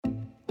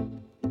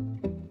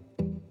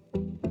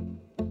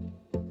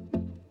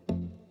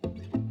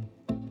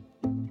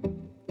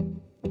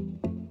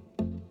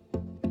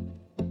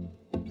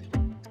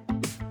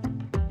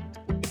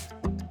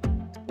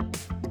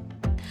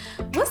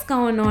What's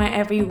going on,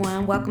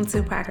 everyone? Welcome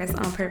to Progress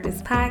on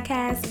Purpose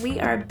podcast. We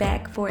are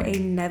back for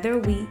another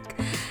week.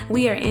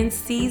 We are in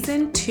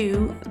season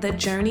 2, The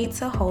Journey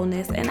to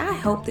Wholeness, and I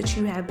hope that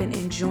you have been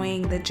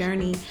enjoying the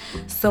journey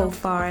so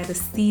far, the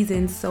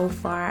season so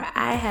far.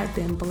 I have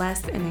been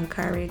blessed and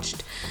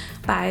encouraged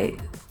by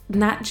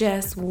not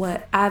just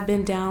what I've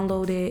been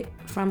downloaded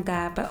from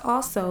God, but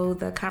also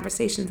the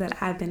conversations that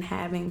I've been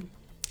having.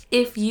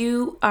 If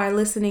you are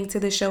listening to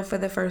the show for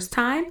the first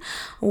time,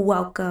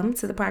 welcome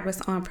to the Progress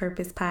on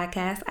Purpose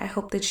podcast. I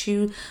hope that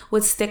you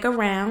would stick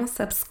around,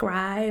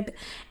 subscribe,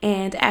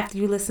 and after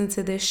you listen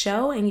to this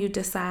show and you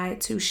decide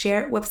to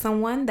share it with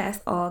someone, that's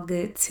all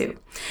good too.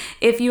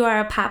 If you are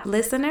a pop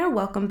listener,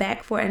 welcome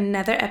back for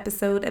another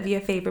episode of your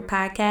favorite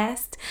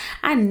podcast.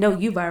 I know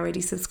you've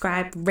already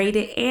subscribed,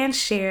 rated, and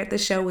shared the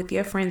show with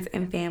your friends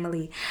and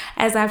family.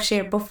 As I've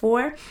shared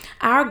before,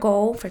 our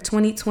goal for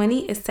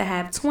 2020 is to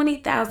have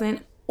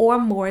 20,000 or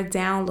more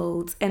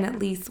downloads and at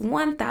least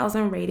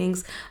 1,000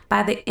 ratings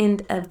by the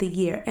end of the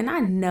year. And I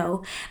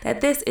know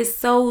that this is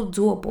so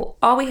doable.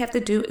 All we have to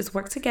do is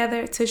work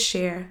together to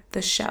share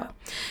the show.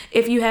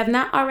 If you have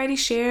not already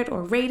shared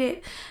or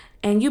rated,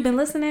 and you've been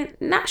listening,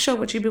 not sure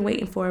what you've been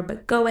waiting for,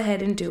 but go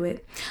ahead and do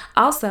it.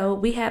 Also,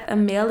 we have a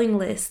mailing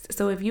list.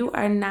 So if you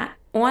are not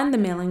on the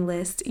mailing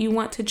list, you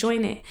want to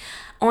join it.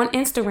 On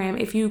Instagram,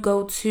 if you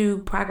go to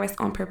Progress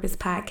on Purpose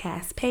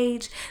podcast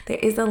page, there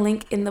is a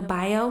link in the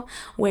bio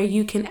where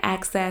you can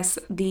access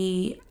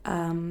the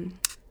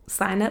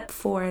sign up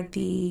for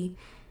the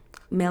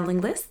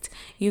mailing list.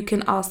 You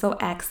can also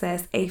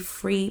access a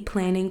free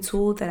planning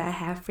tool that I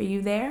have for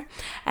you there,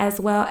 as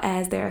well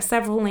as there are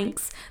several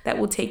links that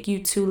will take you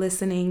to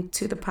listening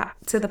to the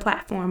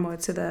platform or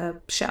to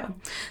the show.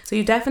 So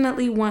you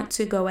definitely want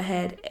to go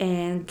ahead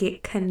and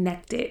get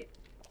connected.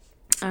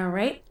 All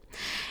right.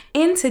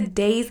 In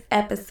today's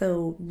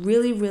episode,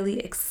 really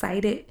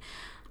excited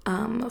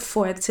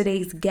for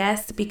today's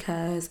guest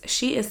because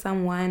she is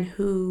someone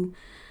who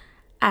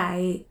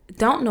I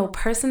don't know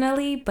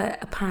personally,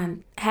 but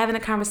upon having a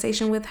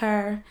conversation with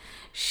her,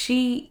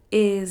 she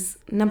is,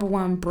 number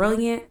one,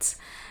 brilliant.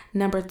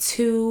 Number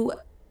two,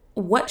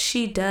 what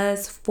she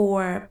does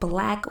for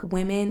Black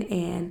women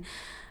and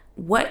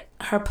what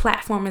her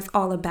platform is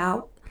all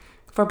about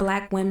for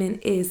Black women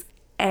is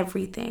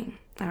everything.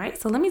 All right,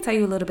 so let me tell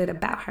you a little bit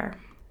about her.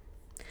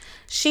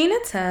 Sheena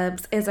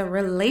Tubbs is a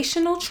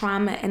relational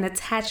trauma and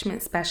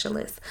attachment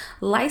specialist,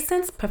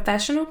 licensed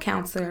professional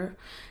counselor,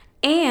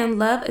 and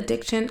love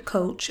addiction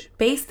coach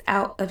based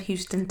out of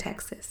Houston,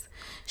 Texas.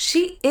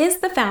 She is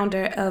the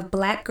founder of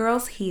Black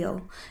Girls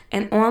Heal,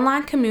 an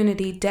online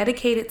community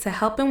dedicated to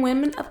helping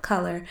women of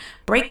color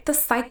break the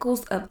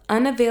cycles of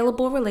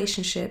unavailable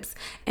relationships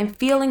and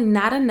feeling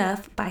not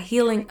enough by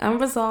healing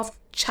unresolved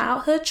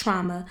childhood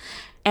trauma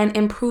and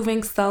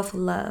improving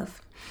self-love.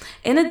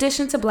 In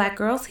addition to Black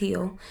Girls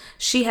Heal,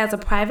 she has a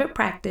private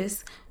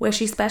practice where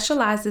she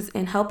specializes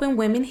in helping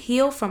women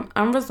heal from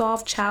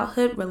unresolved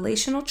childhood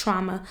relational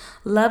trauma,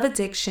 love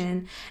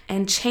addiction,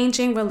 and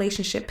changing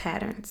relationship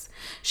patterns.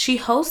 She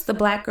hosts the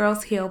Black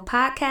Girls Heal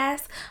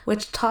podcast,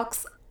 which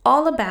talks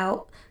all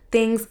about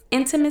things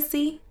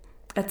intimacy,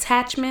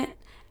 attachment,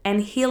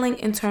 and healing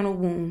internal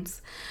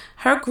wounds.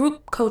 Her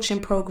group coaching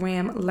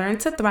program, Learn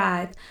to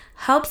Thrive,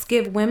 helps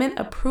give women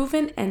a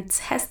proven and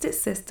tested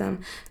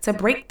system to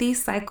break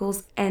these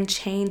cycles and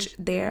change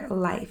their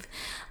life.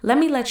 Let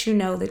me let you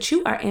know that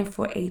you are in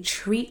for a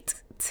treat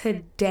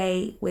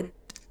today with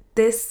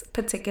this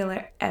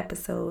particular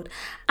episode.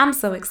 I'm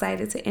so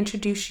excited to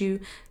introduce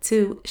you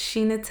to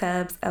Sheena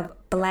Tubbs of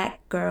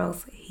Black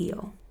Girls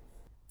Heal.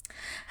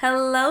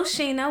 Hello,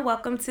 Sheena.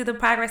 Welcome to the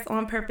Progress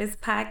on Purpose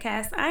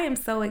podcast. I am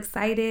so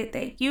excited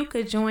that you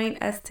could join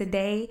us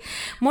today.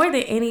 More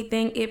than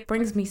anything, it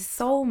brings me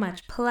so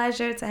much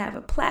pleasure to have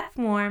a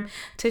platform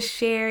to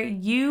share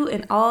you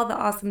and all the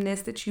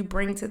awesomeness that you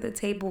bring to the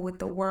table with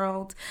the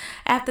world.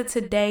 After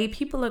today,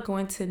 people are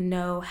going to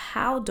know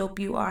how dope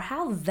you are,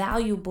 how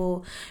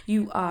valuable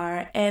you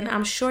are, and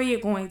I'm sure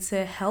you're going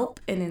to help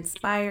and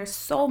inspire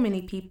so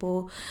many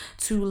people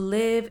to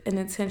live an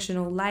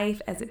intentional life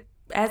as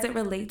it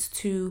relates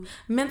to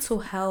mental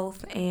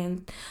health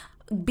and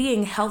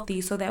being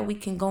healthy so that we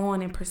can go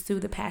on and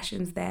pursue the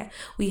passions that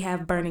we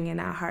have burning in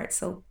our hearts.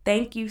 So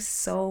thank you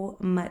so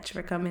much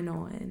for coming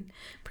on.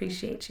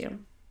 Appreciate you.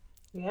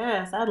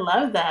 Yes, I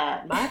love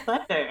that. My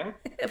pleasure.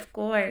 Of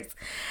course.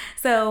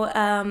 So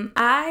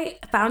I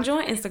found you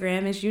on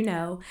Instagram, as you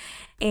know,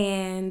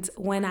 and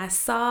when I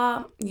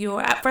saw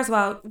first of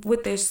all,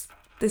 with this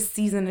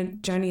season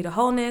of Journey to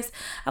Wholeness,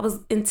 I was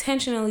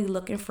intentionally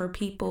looking for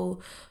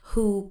people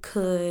who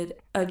could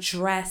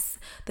address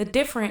the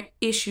different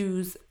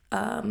issues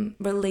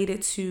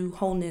related to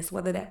wholeness,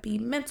 whether that be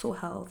mental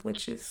health,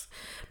 which is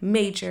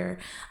major,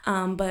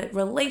 but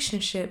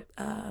relationship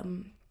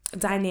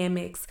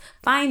dynamics,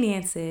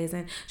 finances,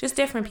 and just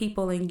different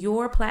people. And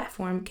your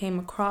platform came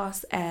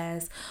across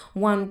as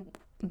one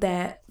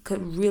that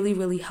could really,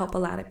 really help a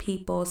lot of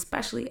people,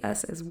 especially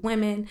us as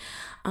women.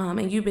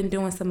 And you've been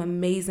doing some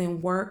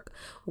amazing work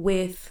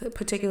with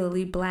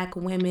particularly Black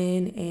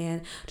women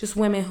and just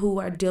women who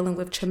are dealing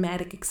with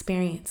traumatic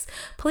experience.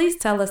 Please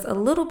tell us a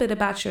little bit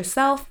about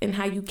yourself and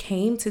how you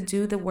came to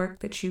do the work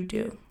that you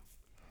do.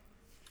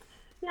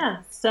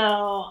 Yeah,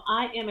 so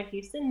I am a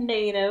Houston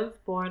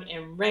native, born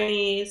and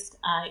raised.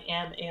 I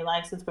am a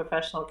licensed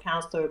professional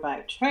counselor by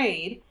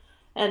trade.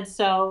 And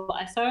so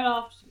I started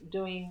off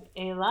doing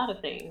a lot of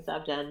things.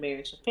 I've done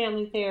marriage and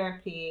family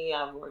therapy,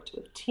 I've worked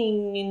with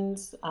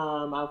teens,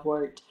 I've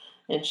worked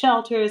in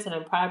shelters and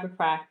in private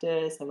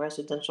practice and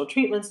residential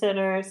treatment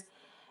centers.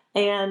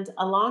 And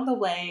along the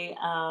way,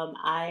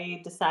 I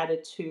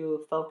decided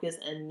to focus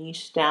and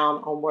niche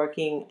down on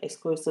working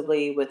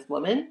exclusively with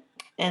women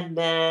and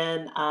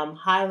then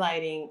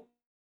highlighting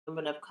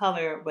women of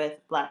color with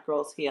Black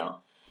Girls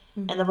Heal.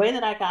 And the Mm-hmm. way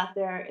that I got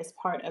there is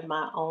part of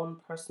my own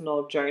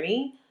personal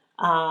journey,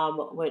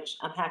 which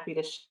I'm happy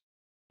to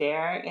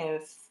share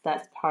if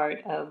that's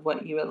part of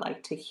what you would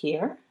like to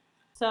hear.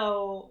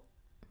 So,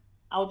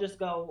 I'll just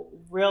go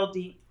real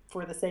deep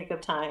for the sake of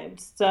time.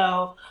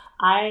 So,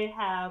 I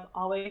have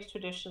always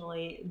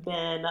traditionally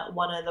been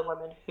one of the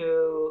women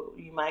who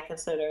you might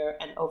consider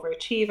an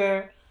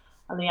overachiever.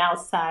 On the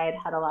outside,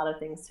 had a lot of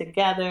things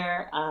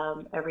together.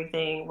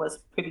 Everything was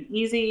pretty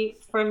easy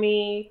for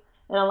me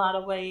in a lot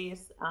of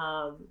ways.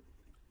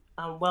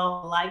 I'm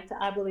well liked,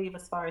 I believe,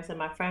 as far as in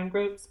my friend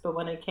groups. But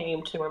when it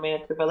came to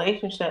romantic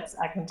relationships,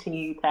 I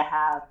continued to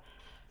have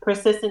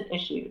persistent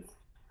issues.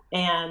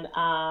 And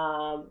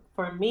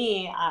for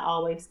me, I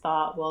always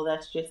thought, well,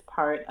 that's just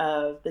part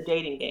of the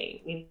dating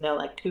game.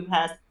 Like who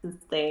has this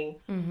thing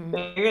Mm-hmm.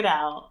 figured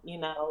out?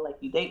 Like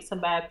you date some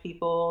bad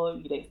people,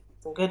 you date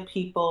some good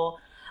people.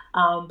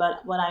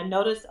 But what I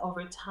noticed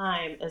over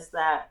time is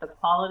that the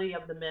quality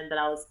of the men that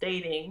I was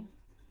dating,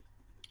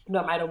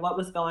 no matter what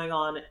was going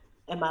on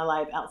in my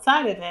life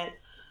outside of it,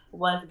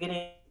 was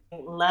getting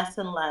less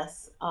and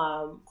less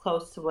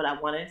close to what I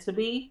wanted to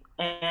be.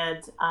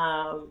 And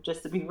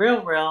just to be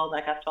real,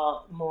 like I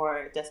felt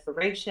more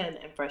desperation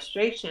and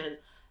frustration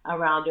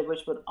around it,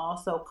 which would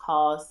also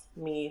cause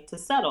me to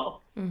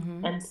settle.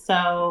 Mm-hmm. And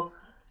so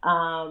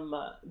um,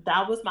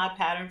 that was my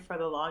pattern for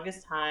the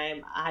longest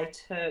time. I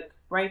took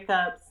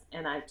breakups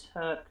and I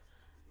took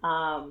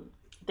um,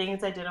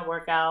 things that didn't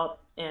work out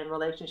in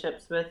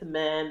relationships with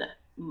men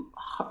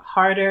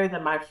harder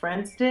than my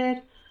friends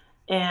did.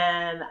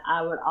 And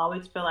I would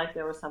always feel like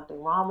there was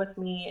something wrong with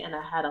me. And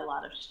I had a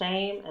lot of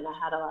shame and I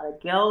had a lot of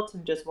guilt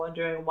and just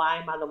wondering, why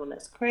am I the one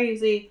that's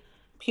crazy?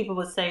 People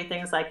would say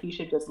things like, you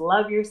should just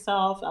love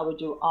yourself. I would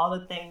do all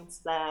the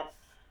things that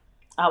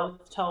I was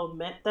told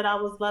meant that I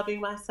was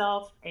loving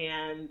myself.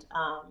 And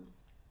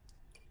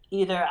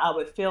either I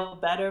would feel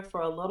better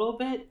for a little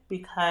bit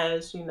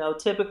because,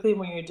 typically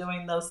when you're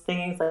doing those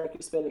things, like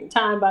you're spending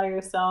time by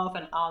yourself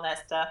and all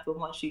that stuff, but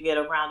once you get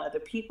around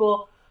other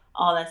people,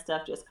 all that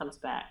stuff just comes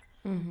back.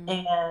 Mm-hmm.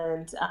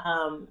 And,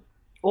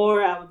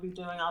 or I would be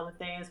doing all the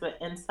things, but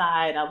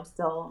inside I would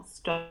still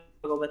struggle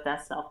with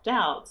that self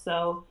doubt.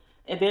 So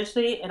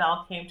eventually it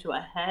all came to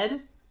a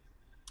head.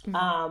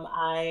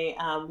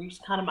 I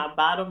reached kind of my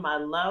bottom, my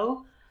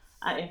low.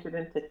 I entered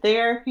into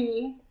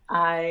therapy.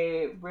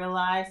 I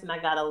realized and I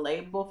got a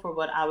label for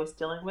what I was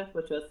dealing with,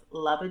 which was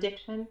love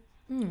addiction.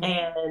 Mm-hmm.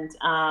 And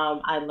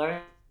I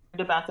learned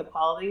about the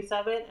qualities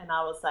of it. And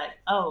I was like,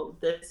 oh,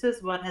 this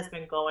is what has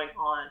been going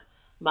on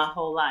my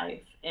whole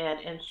life. And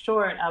in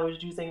short, I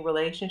was using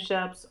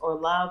relationships or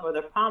love or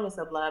the promise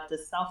of love to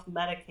self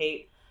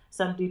medicate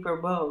some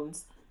deeper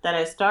wounds that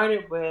I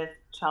started with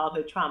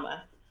childhood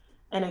trauma.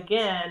 And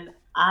again,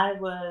 I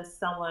was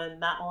someone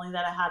not only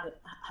that I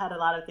had a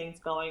lot of things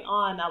going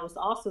on, I was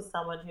also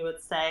someone who would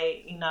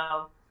say,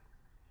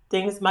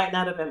 things might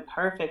not have been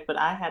perfect, but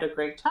I had a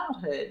great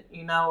childhood,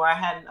 or I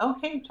had an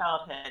okay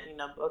childhood.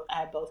 I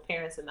had both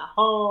parents in the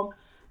home.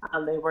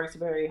 They worked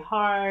very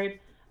hard.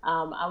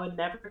 I would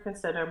never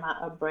consider my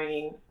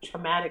upbringing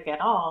traumatic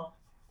at all.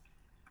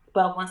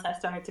 But once I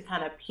started to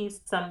kind of piece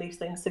some of these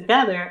things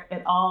together,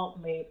 it all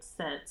made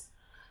sense.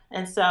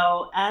 And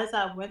so as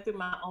I went through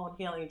my own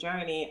healing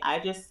journey, I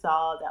just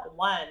saw that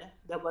one,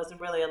 there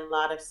wasn't really a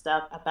lot of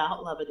stuff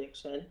about love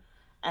addiction.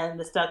 And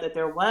the stuff that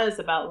there was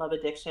about love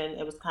addiction,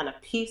 it was kind of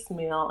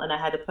piecemeal and I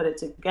had to put it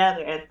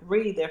together. And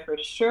three, there for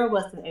sure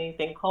wasn't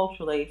anything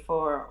culturally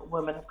for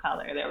women of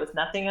color. There was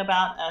nothing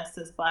about us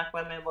as Black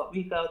women, what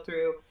we go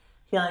through,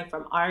 healing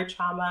from our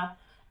trauma.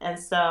 And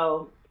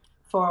so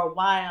for a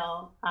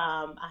while,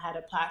 I had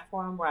a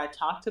platform where I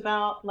talked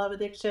about love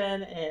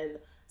addiction and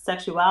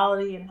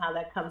sexuality and how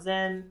that comes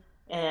in,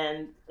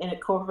 and it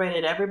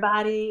incorporated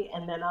everybody.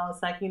 And then I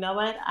was like, you know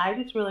what? I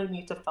just really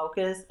need to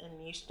focus and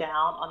niche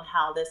down on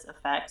how this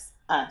affects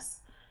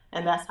us.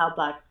 And that's how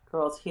Black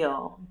Girls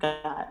Heal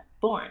got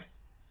born.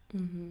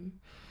 Mm-hmm.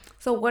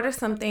 So, what are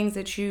some things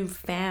that you've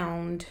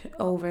found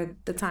over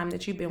the time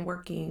that you've been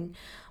working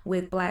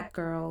with Black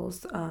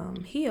Girls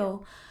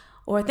Heal,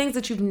 or things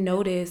that you've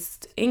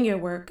noticed in your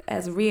work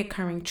as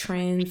reoccurring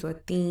trends or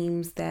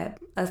themes that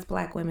us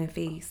Black women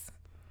face?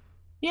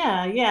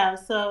 Yeah.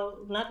 So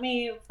let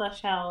me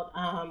flesh out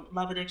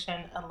love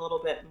addiction a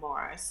little bit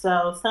more.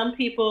 So, some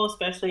people,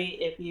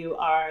 especially if you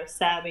are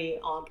savvy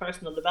on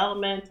personal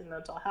development and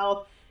mental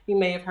health, you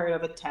may have heard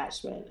of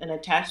attachment. And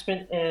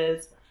attachment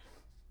is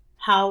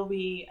how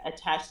we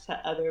attach to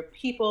other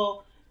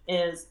people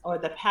is or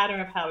the pattern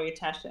of how we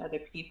attach to other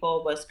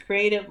people was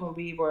created when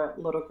we were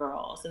little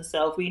girls. And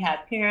so if we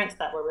had parents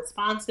that were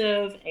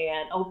responsive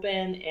and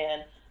open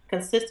and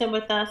consistent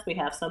with us, we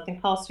have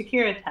something called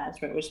secure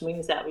attachment, which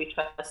means that we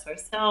trust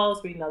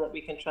ourselves, we know that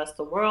we can trust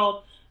the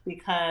world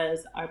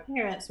because our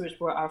parents, which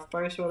were our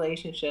first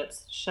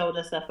relationships, showed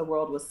us that the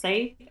world was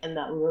safe and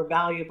that we were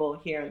valuable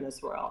here in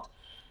this world.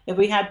 If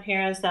we had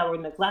parents that were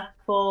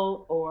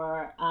neglectful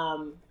or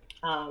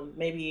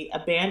maybe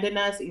abandon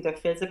us either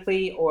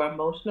physically or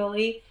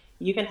emotionally,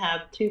 you can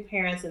have two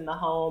parents in the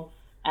home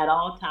at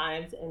all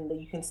times and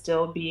you can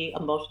still be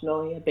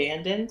emotionally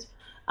abandoned.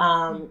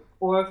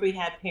 Or if we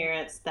had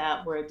parents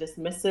that were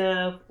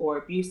dismissive or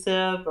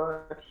abusive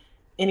or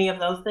any of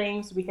those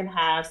things, we can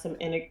have some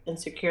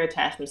insecure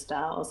attachment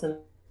styles. And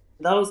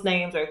those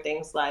names are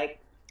things like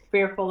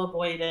fearful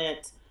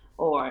avoidant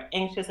or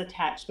anxious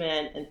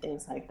attachment and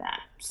things like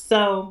that.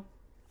 So,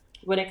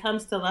 when it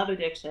comes to love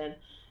addiction,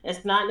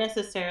 it's not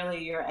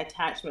necessarily your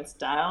attachment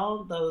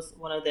style. Those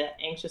one of the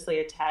anxiously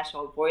attached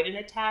or avoidant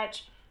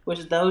attached,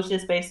 which those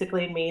just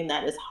basically mean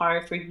that it's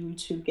hard for you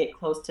to get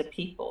close to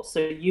people. So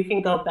you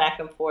can go back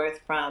and forth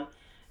from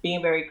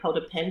being very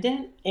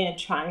codependent and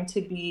trying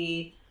to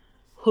be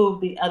who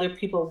the other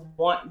people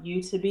want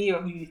you to be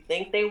or who you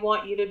think they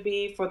want you to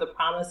be for the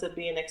promise of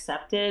being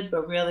accepted,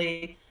 but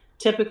really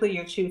typically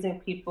you're choosing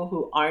people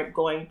who aren't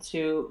going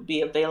to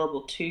be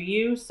available to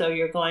you. So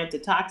you're going to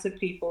toxic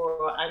people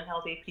or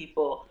unhealthy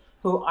people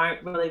who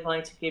aren't really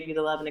going to give you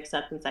the love and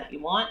acceptance that you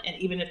want.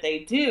 And even if they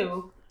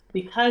do,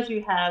 because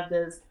you have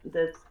this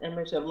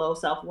image of low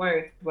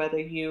self-worth, whether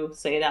you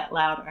say it out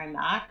loud or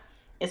not,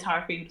 it's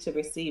hard for you to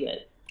receive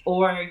it.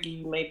 Or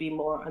you may be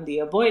more on the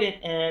avoidant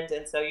end,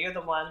 and so you're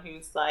the one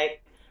who's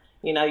like,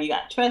 you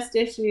got trust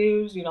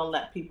issues, you don't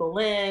let people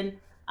in.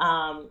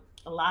 A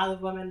lot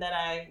of women that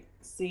I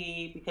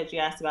see, because you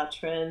asked about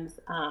trends,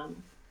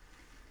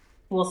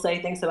 will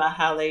say things about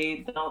how they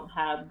don't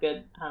have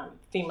good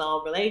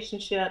female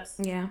relationships,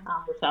 Yeah.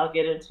 which I'll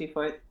get into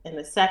for in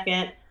a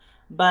second.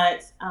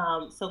 But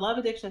so love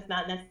addiction is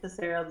not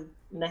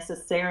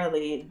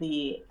necessarily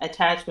the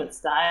attachment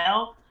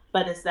style,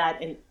 but it's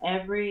that in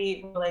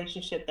every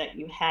relationship that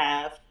you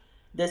have,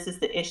 this is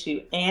the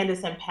issue, and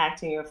it's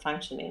impacting your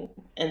functioning.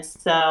 And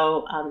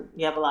so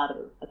you have a lot of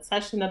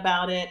obsession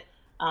about it.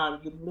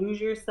 You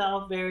lose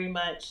yourself very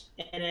much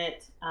in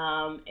it.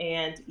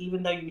 And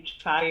even though you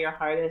try your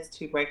hardest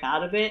to break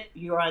out of it,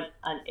 you're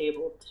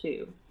unable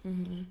to.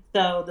 Mm-hmm.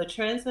 So the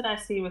trends that I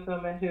see with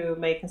women who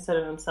may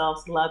consider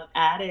themselves love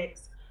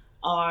addicts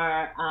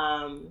are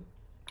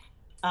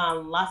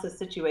lots of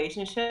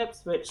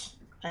situationships, which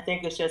I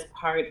think is just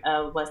part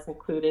of what's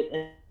included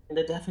in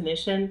the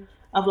definition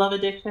of love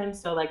addiction.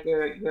 So like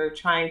you're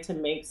trying to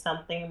make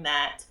something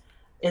that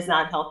is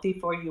not healthy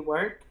for you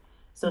work.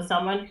 So Mm-hmm.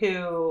 someone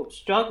who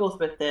struggles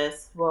with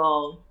this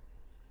will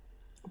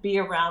be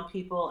around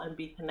people and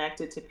be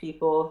connected to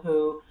people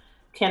who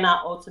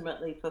cannot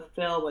ultimately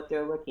fulfill what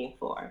they're looking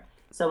for.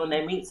 So when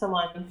they meet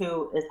someone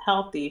who is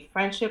healthy,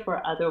 friendship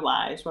or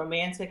otherwise,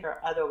 romantic or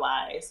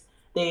otherwise,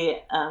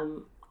 they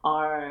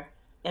are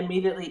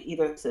immediately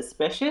either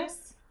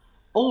suspicious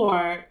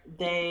or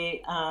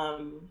they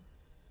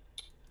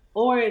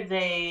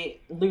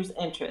lose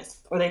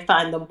interest or they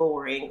find them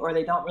boring or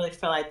they don't really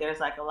feel like there's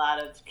like a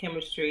lot of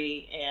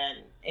chemistry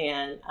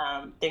and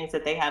things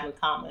that they have in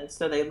common.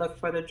 So they look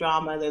for the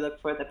drama, they look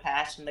for the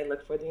passion, they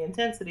look for the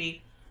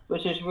intensity,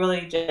 which is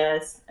really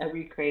just a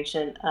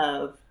recreation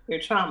of your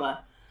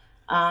trauma.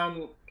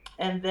 um,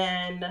 and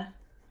then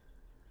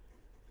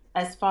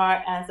as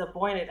far as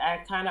avoidant, I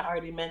kind of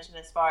already mentioned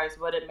as far as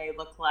what it may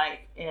look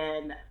like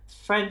in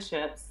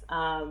friendships.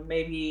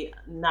 Maybe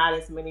not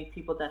as many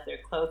people that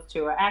they're close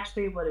to, or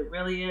actually what it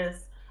really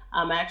is.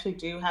 I actually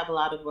do have a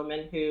lot of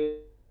women who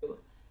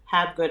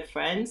have good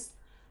friends,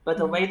 but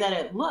the way Mm-hmm. that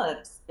it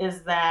looks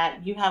is that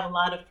you have a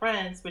lot of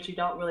friends, but you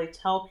don't really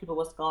tell people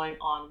what's going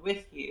on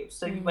with you.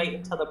 So you wait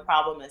until the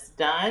problem is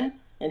done,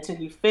 until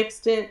you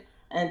fixed it,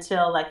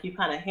 until like you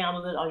kind of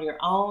handled it on your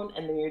own,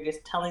 and then you're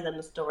just telling them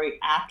the story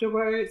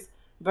afterwards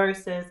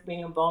versus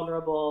being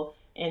vulnerable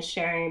and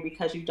sharing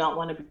because you don't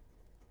want to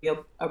be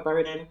a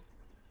burden.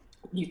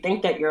 You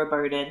think that you're a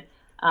burden.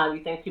 You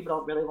think people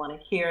don't really want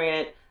to hear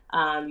it.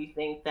 You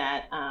think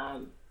that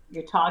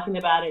you're talking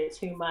about it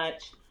too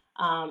much.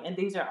 And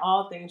these are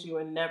all things you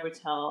would never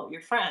tell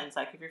your friends.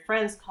 Like if your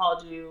friends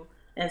called you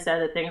and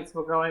said that things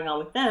were going on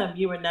with them,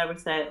 you would never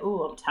say,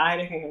 "Oh, I'm tired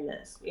of hearing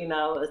this."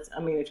 I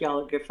mean, if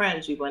y'all are good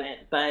friends, you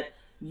wouldn't. But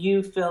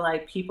you feel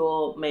like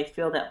people may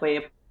feel that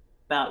way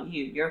about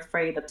you. You're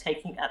afraid of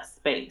taking up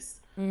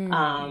space. Mm.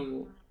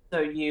 Um, so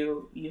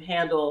you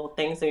handle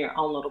things in your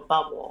own little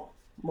bubble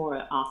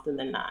more often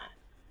than not.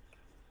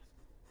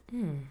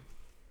 Mm.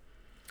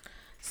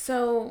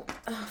 So,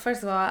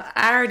 first of all,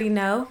 I already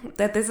know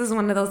that this is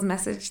one of those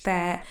messages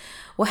that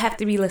will have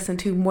to be listened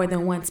to more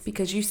than once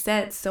because you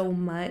said so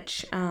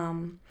much,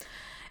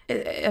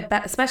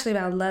 especially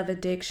about love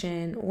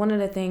addiction. One of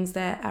the things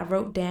that I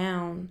wrote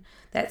down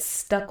that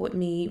stuck with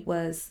me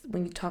was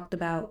when you talked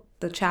about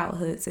the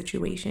childhood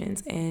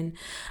situations. And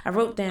I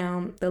wrote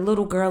down the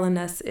little girl in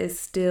us is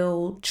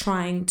still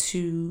trying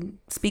to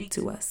speak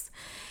to us.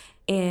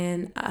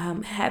 And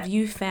have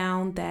you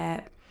found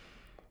that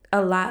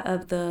a lot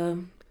of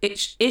the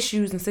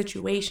issues and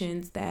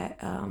situations that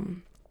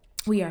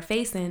we are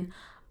facing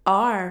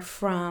are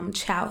from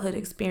childhood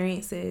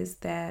experiences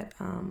that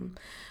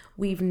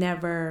we've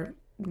never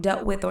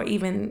dealt with or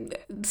even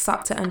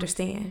sought to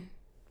understand?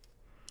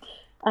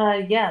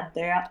 Yeah,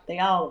 they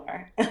all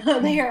are.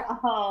 They are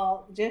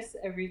all just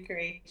a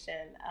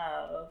recreation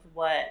of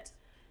what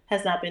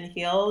has not been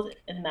healed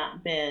and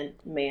not been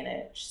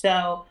managed.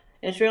 So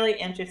it's really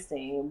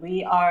interesting.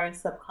 We are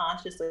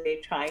subconsciously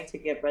trying to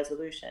get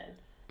resolution.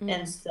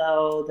 And Mm.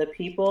 so the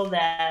people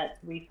that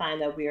we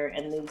find that we are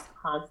in these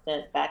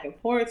constant back and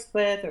forths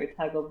with, or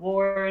tug of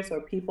wars,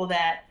 or people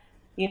that,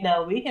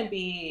 we can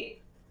be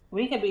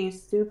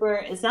super,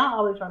 it's not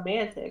always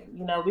romantic,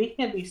 we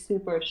can be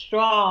super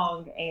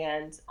strong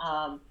and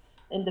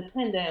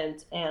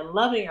independent and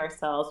loving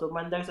ourselves, but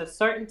when there's a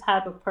certain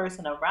type of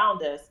person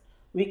around us,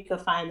 we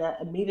could find that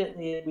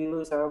immediately we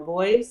lose our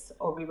voice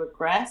or we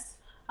regress.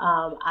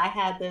 I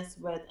had this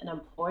with an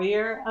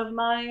employer of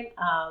mine.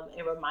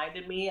 It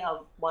reminded me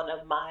of one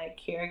of my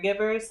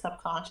caregivers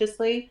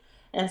subconsciously,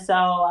 and so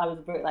I was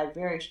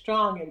very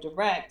strong and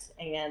direct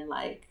and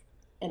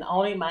and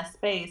owning my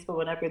space. But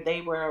whenever they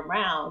were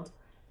around,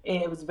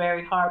 it was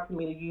very hard for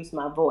me to use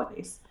my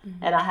voice,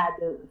 and I had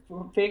to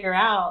figure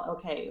out,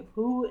 okay,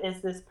 who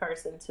is this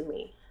person to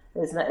me?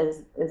 Is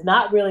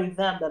not really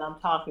them that I'm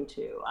talking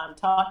to. I'm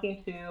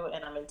talking to,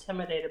 and I'm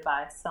intimidated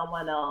by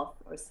someone else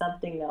or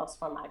something else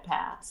from my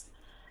past,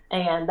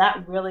 and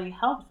that really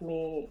helped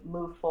me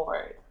move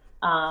forward,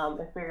 and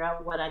figure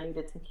out what I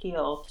needed to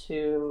heal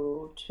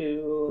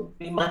to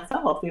be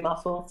myself, be my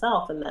full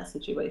self in that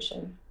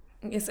situation.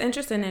 It's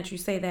interesting that you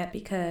say that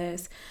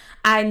because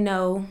I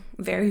know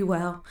very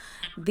well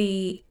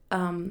the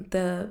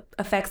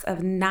effects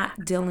of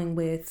not dealing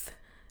with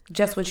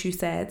just what you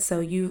said.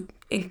 So you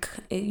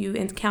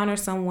encounter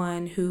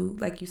someone who,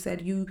 like you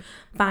said, you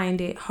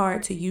find it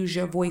hard to use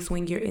your voice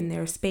when you're in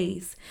their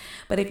space.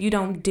 But if you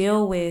don't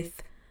deal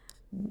with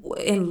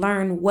and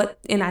learn what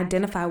and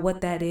identify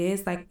what that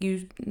is, like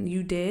you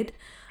did,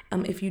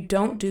 if you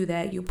don't do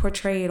that, you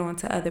portray it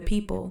onto other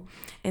people,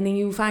 and then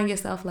you find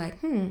yourself like,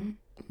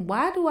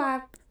 why do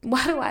I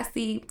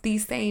see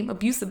these same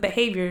abusive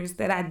behaviors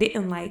that I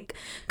didn't like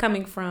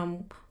coming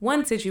from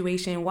one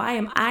situation? Why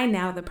am I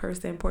now the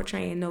person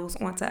portraying those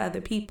onto other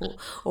people?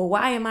 Or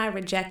why am I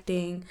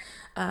rejecting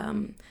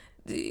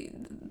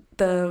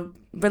the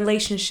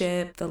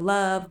relationship, the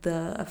love,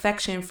 the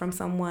affection from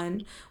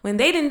someone when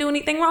they didn't do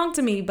anything wrong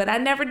to me, but I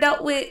never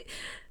dealt with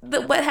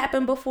what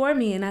happened before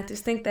me? And I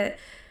just think that,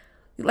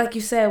 like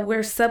you said,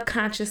 we're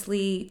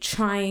subconsciously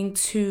trying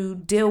to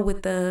deal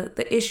with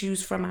the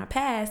issues from our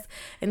past.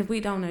 And if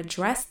we don't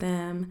address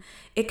them,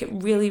 it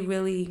could really,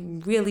 really,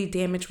 really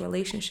damage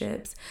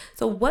relationships.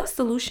 So what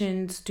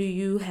solutions do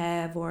you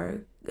have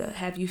or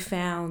have you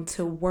found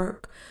to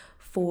work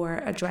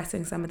for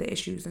addressing some of the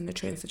issues and the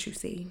trends that you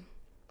see?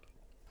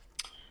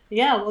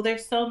 Yeah, well,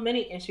 there's so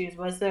many issues.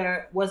 Was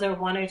there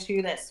one or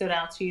two that stood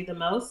out to you the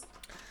most?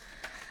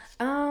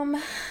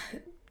 Um,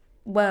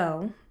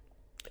 well,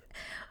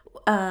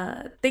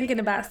 thinking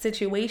about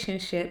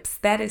situationships,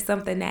 that is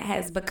something that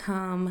has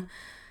become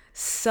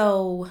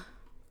so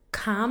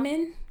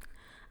common,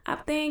 I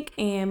think,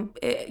 and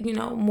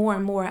more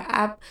and more.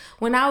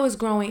 When I was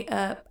growing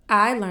up,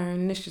 I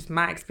learned, this is just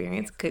my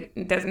experience,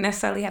 it doesn't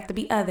necessarily have to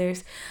be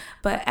others,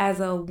 but as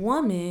a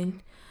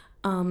woman,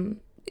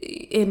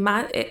 in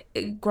my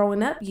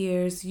growing up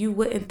years, you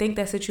wouldn't think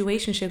that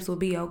situationships would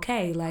be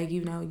okay. Like,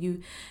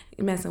 you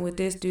messing with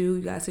this dude,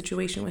 you got a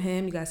situation with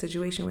him, you got a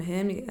situation with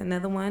him, you got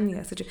another one, you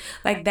got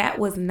like, that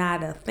was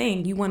not a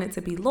thing. You wanted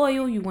to be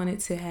loyal, you wanted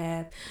to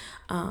have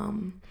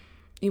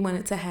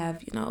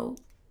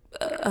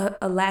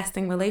a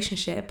lasting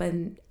relationship.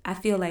 And I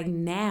feel like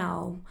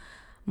now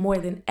more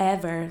than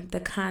ever, the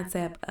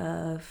concept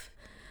of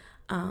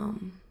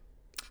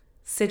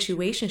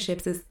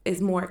situationships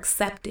is more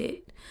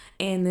accepted,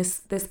 and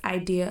this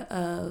idea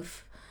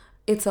of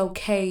it's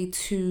okay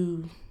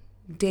to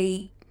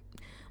date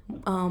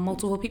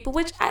multiple people,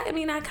 which I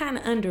mean, I kind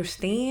of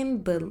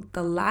understand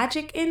the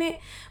logic in it,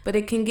 but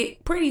it can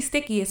get pretty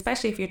sticky,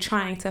 especially if you're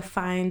trying to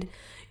find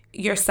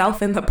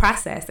yourself in the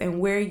process and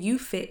where you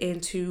fit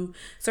into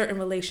certain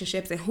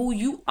relationships and who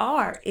you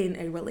are in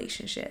a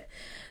relationship.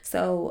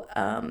 So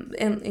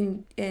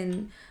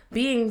and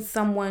being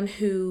someone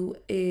who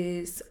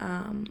is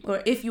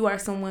or if you are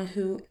someone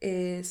who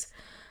is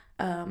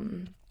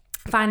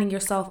finding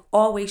yourself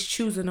always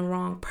choosing the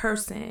wrong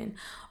person,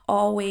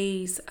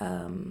 always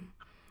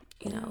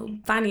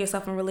finding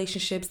yourself in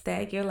relationships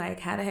that you're like,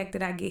 how the heck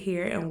did I get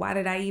here? And why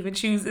did I even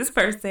choose this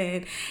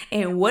person?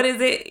 And what is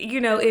it,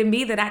 in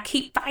me that I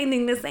keep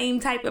finding the same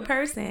type of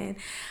person?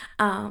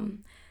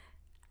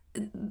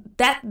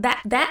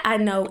 That I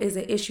know is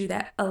an issue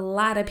that a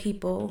lot of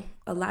people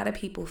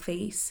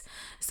face.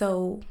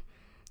 So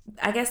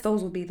I guess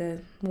those would be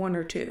the one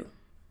or two.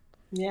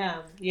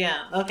 Yeah.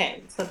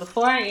 Okay. So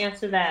before I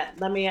answer that,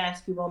 let me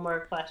ask you one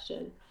more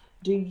question.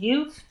 Do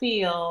you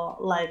feel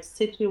like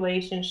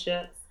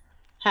situationships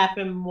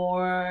happen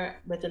more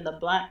within the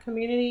Black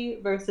community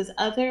versus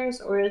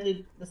others, or is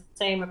it the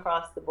same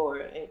across the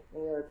board, in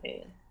your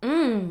opinion?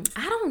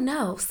 I don't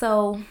know.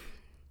 So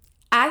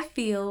I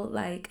feel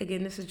like,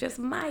 again, this is just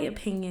my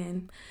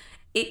opinion,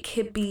 it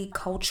could be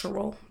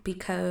cultural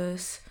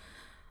because,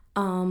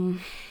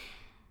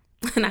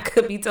 and I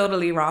could be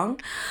totally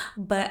wrong,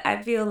 but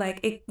I feel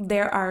like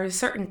there are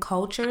certain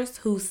cultures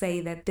who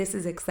say that this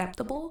is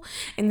acceptable,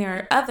 and there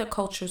are other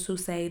cultures who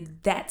say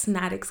that's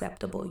not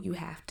acceptable. You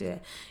have to,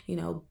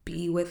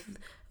 be with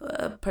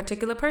a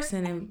particular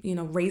person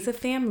and, raise a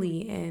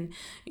family and,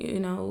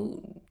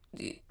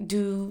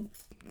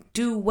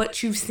 do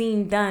what you've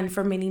seen done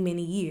for many,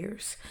 many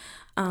years.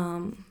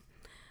 And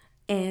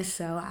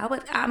so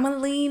I'm gonna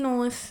lean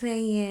on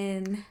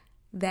saying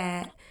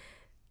that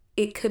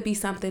it could be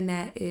something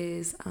that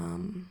is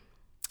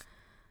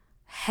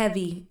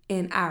heavy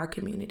in our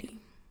community.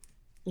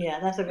 Yeah,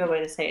 that's a good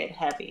way to say it,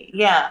 heavy.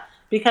 Yeah,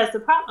 because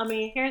the problem,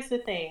 here's the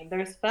thing.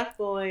 There's fuck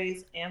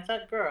boys and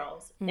fuck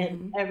girls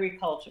in every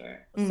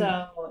culture.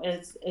 So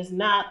it's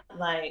not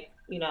like,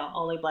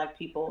 only Black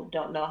people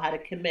don't know how to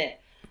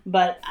commit.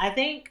 But I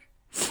think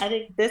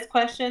this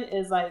question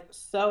is like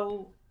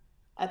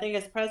I think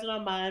it's present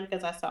on mine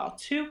because I saw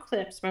two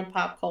clips from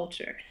pop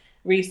culture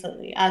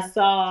recently. I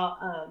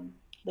saw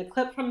the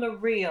clip from The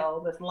Real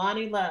with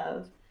Lonnie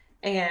Love,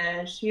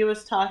 and she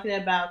was talking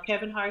about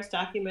Kevin Hart's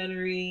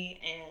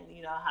documentary and,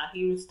 how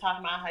he was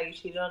talking about how he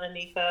cheated on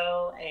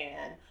Aniko.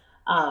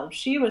 And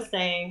she was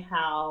saying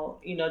how,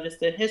 just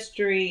the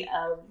history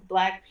of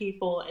Black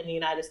people in the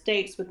United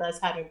States with us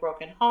having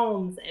broken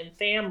homes and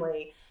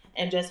family,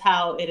 and just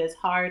how it is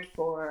hard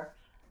for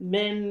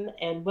men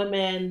and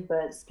women,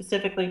 but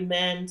specifically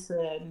men,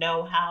 to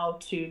know how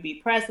to be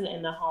present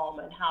in the home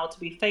and how to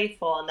be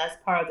faithful. And that's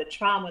part of the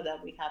trauma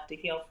that we have to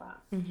heal from.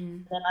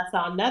 Then I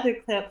saw another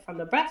clip from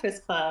The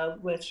Breakfast Club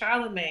with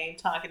Charlamagne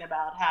talking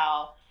about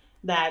how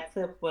that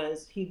clip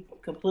was, he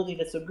completely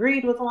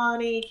disagreed with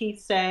Lonnie. He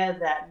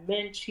said that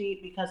men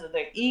cheat because of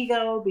their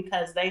ego,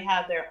 because they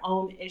have their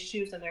own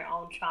issues and their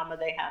own trauma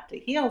they have to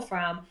heal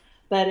from.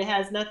 But it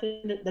has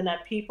nothing than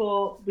that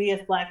we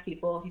as Black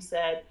people, he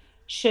said,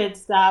 should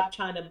stop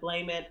trying to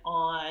blame it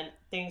on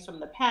things from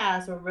the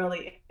past, or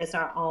really it's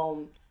our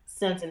own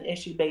sense and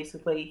issue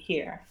basically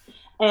here.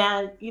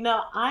 And,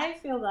 I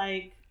feel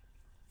like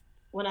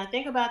when I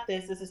think about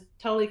this is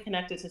totally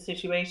connected to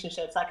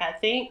situationships. Like, I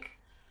think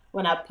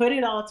when I put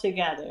it all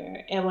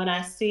together and when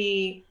I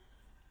see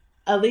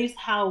at least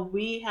how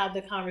we have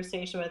the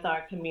conversation with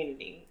our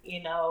community,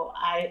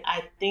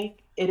 I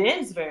think it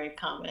is very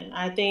common.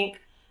 I think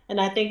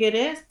it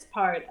is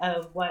part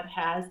of what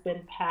has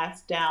been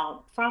passed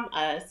down from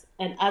us,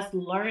 and us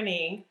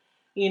learning,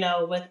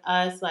 with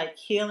us like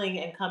healing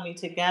and coming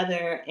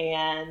together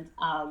and,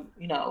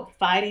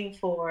 fighting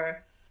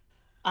for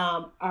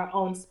our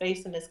own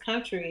space in this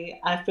country.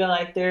 I feel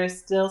like there's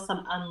still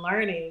some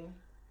unlearning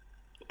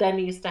that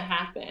needs to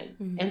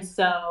happen. And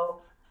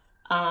so,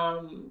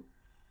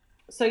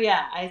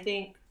 yeah, I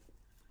think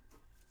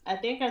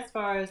as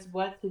far as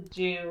what to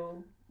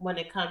do when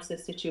it comes to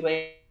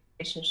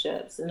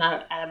situationships, and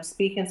I'm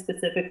speaking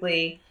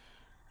specifically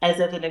as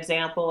if an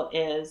example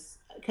is,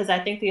 because I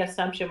think the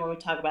assumption when we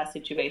talk about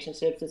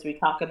situationships is we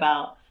talk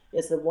about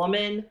it's a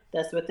woman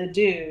that's with a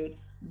dude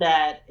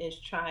that is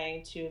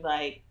trying to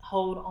like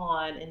hold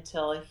on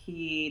until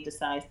he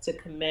decides to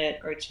commit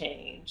or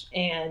change.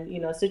 And,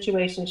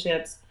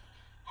 situationships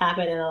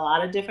happen in a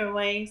lot of different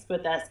ways,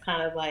 but that's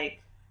kind of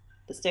like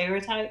the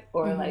stereotype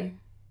or like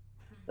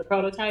the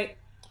prototype.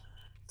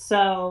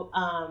 So,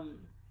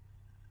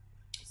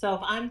 so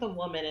if I'm the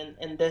woman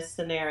in this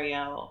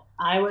scenario,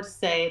 I would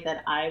say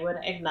that I would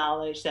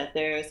acknowledge that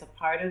there is a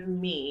part of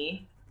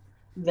me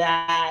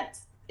that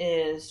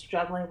is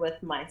struggling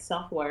with my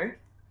self-worth.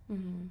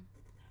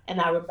 And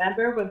I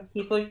remember when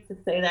people used to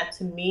say that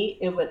to me,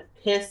 it would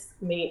piss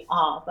me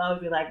off. I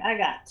would be like, I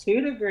got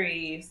 2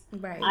 degrees.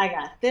 Right. I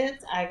got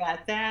this, I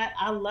got that.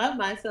 I love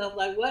myself.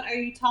 Like, what are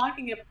you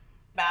talking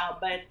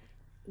about?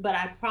 But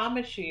I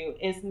promise you,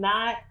 it's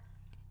not.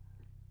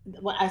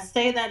 Well, I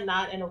say that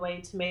not in a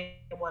way to make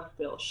one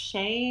feel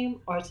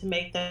shame or to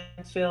make them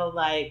feel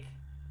like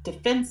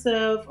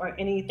defensive or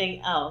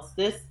anything else.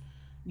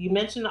 You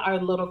mentioned our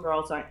little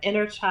girls, our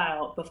inner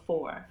child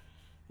before.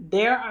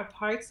 There are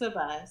parts of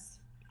us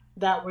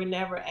that were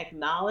never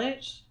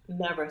acknowledged,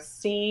 never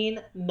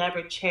seen,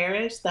 never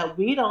cherished, that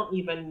we don't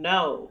even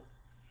know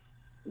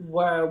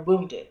were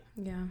wounded.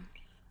 Yeah.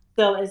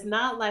 So it's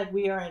not like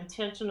we are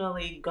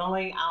intentionally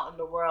going out in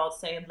the world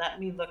saying, let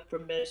me look for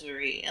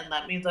misery and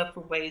let me look for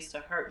ways to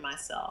hurt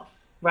myself,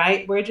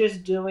 right? We're just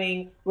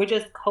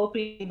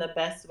coping the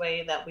best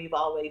way that we've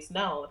always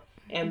known.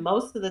 And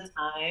most of the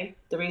time,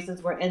 the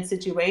reasons we're in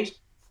situations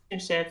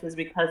is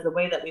because the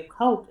way that we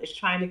cope is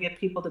trying to give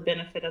people the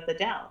benefit of the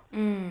doubt,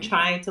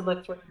 trying to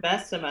look for the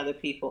best in other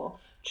people,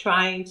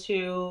 trying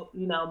to,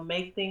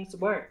 make things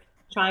work,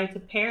 trying to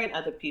parent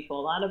other people.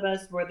 A lot of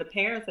us were the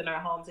parents in our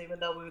homes, even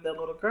though we were the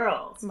little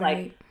girls. Like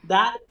Right.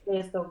 that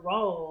is the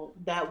role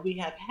that we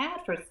have had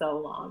for so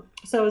long.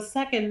 So it's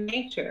second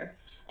nature.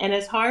 And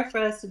it's hard for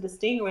us to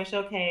distinguish,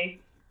 okay,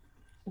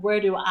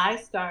 where do I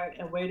start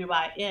and where do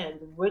I end?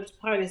 Which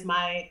part is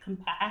my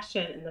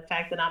compassion and the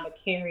fact that I'm a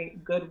caring,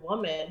 good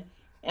woman,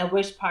 and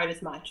which part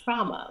is my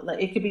trauma?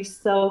 Like it could be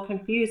so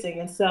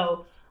confusing. And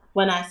so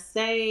when I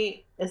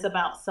say it's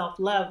about self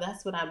love,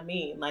 that's what I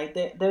mean. Like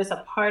there's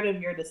a part of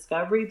your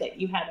discovery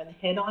that you haven't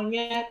hit on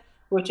yet,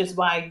 which is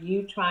why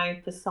you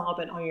trying to solve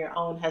it on your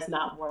own has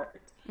not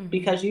worked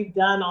because you've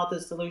done all the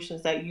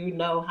solutions that you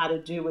know how to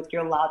do with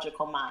your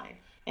logical mind.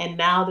 And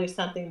now there's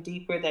something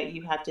deeper that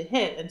you have to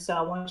hit. And so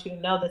I want you to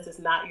know this is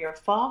not your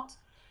fault.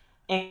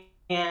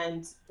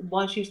 And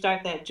once you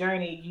start that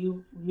journey,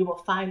 you will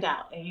find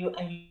out and you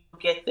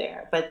get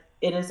there. But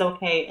it is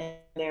okay and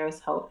there is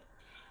hope.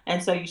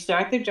 And so you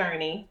start the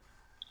journey,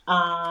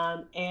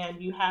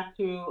 and you have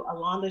to,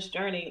 along this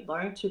journey,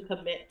 learn to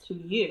commit to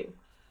you.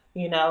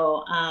 You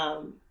know,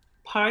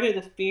 part of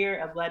the fear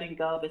of letting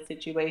go of a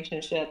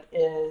situationship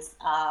is,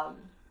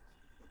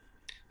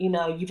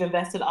 you've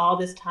invested all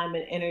this time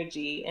and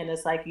energy, and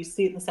it's like you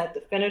see it's like the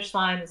finish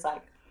line is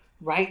like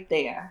right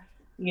there,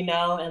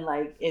 and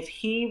like if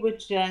he would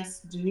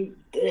just do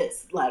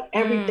this, like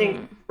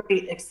everything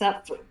great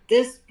except for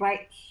this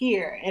right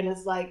here. And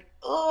it's like,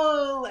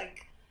 oh,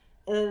 like,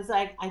 and it's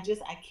like I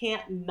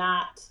can't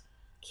not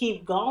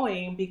keep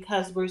going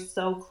because we're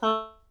so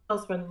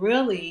close when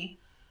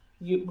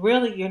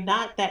you're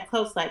not that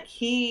close. Like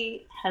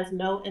he has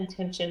no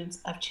intentions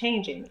of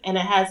changing, and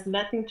it has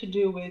nothing to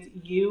do with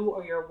you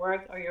or your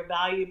worth or your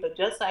value. But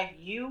just like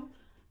you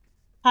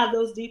have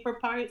those deeper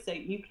parts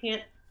that you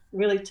can't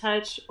really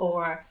touch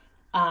or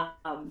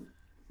um,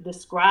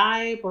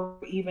 describe or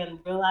even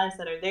realize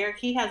that are there,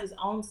 he has his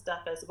own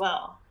stuff as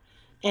well.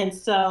 And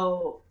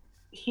so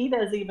he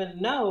doesn't even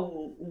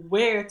know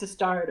where to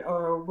start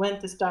or when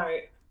to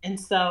start. And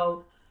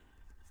so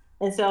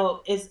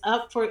it's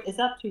up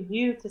to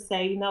you to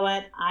say, you know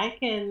what, I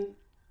can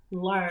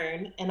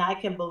learn and I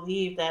can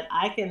believe that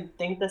I can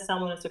think that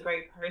someone is a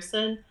great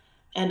person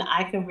and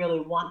I can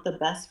really want the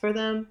best for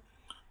them.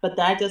 But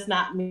that does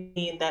not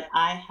mean that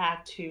I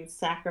have to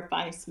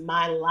sacrifice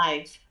my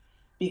life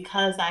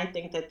because I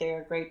think that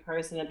they're a great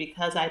person and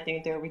because I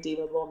think they're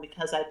redeemable and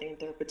because I think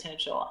they're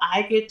potential.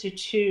 I get to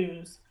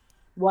choose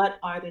what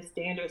are the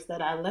standards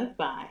that I live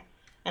by.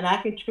 And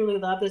I can truly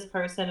love this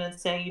person and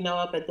say, you know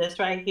what, but this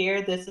right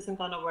here, this isn't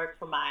going to work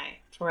for my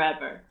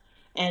forever.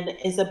 And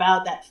it's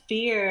about that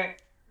fear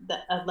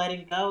of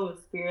letting go of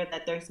fear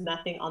that there's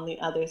nothing on the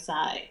other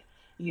side.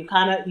 You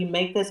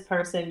make this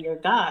person your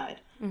God.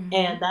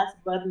 And that's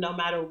what, no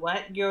matter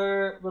what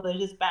your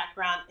religious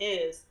background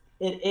is,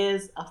 it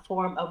is a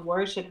form of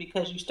worship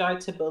because you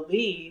start to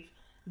believe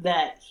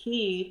that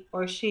he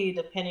or she,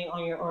 depending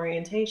on your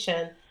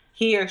orientation,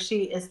 he or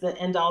she is the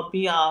end all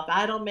be all. If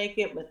I don't make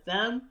it with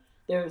them,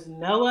 there's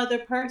no other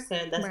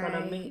person that's going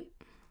to make,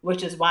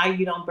 which is why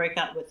you don't break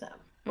up with them,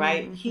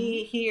 right?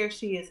 He or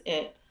she is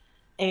it.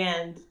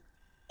 And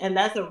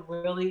that's a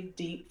really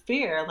deep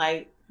fear,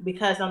 like,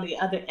 because on the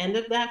other end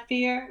of that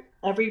fear,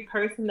 every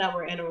person that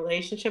we're in a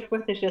relationship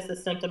with is just a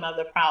symptom of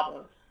the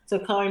problem. So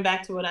going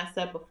back to what I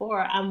said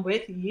before, I'm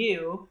with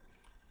you,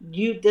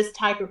 this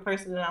type of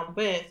person that I'm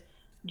with,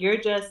 you're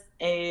just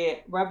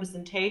a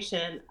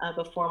representation of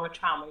a former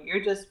trauma.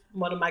 You're just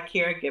one of my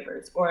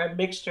caregivers or a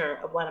mixture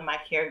of one of my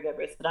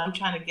caregivers that I'm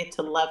trying to get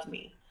to love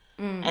me.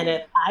 And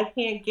if I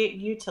can't get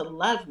you to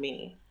love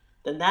me,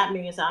 then that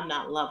means I'm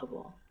not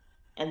lovable.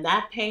 And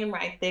that pain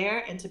right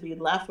there, and to be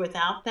left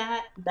without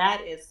that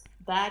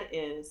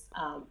is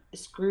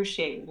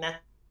excruciating.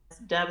 That's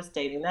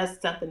devastating.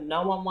 That's something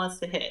no one wants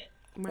to hit.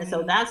 And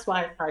so that's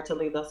why it's hard to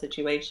leave those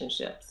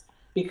situationships,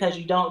 because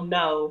you don't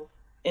know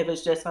if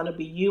it's just going to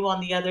be you on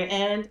the other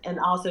end. And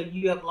also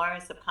you have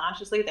learned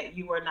subconsciously that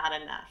you are not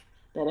enough,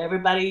 that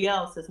everybody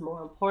else is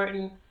more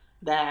important,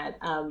 that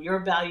your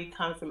value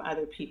comes from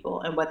other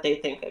people and what they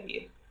think of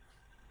you.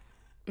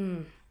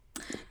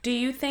 Do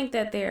you think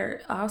that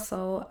there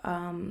also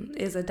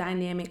is a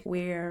dynamic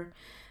where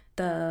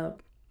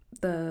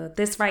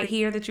this right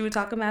here that you were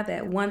talking about,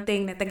 that one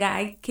thing that the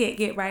guy can't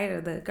get right or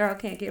the girl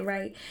can't get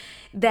right,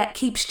 that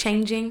keeps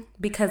changing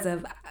because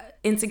of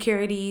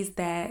insecurities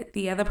that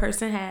the other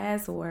person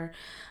has, or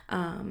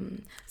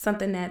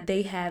something that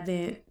they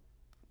haven't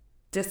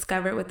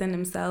discovered within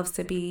themselves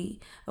to be,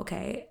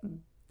 okay,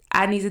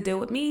 I need to deal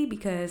with me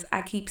because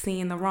I keep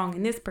seeing the wrong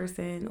in this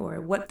person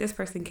or what this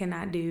person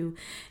cannot do,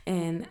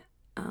 and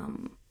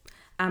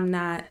I'm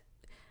not,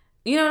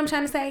 you know what I'm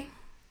trying to say?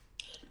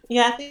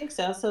 Yeah, I think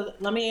so. So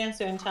let me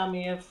answer and tell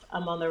me if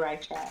I'm on the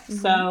right track. Mm-hmm.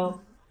 So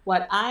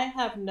what I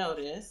have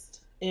noticed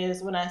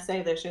is when I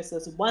say there's just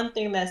this one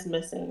thing that's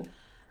missing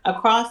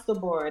across the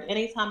board,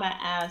 anytime I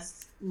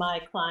ask my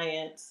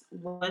clients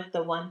what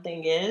the one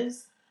thing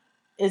is,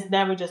 it's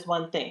never just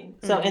one thing.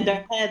 So in Mm-hmm.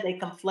 their head, they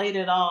conflate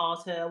it all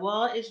to,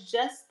 well, it's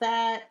just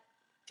that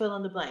fill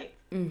in the blank.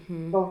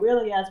 Mm-hmm. But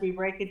really, as we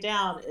break it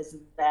down, is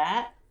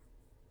that.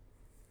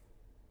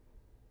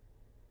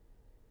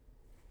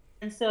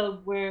 And so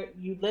where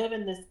you live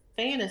in this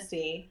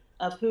fantasy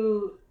of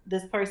who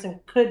this person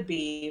could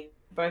be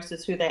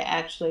versus who they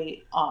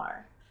actually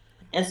are.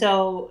 And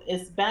so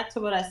it's back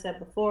to what I said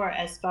before,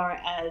 as far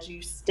as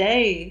you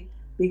stay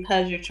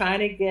because you're trying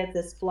to get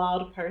this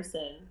flawed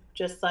person,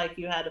 just like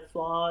you had a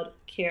flawed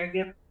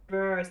caregiver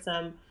or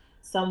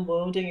some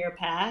wound in your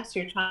past.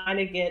 You're trying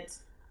to get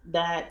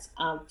that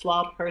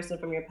flawed person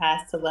from your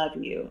past to love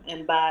you,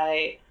 and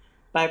by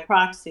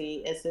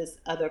proxy, it's this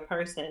other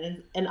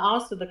person. And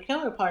also the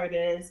killer part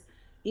is,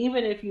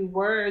 even if you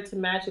were to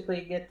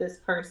magically get this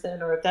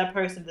person, or if that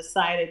person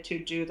decided to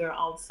do their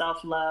own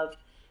self love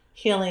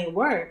healing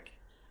work,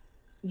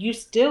 you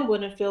still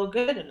wouldn't feel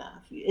good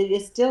enough.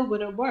 It still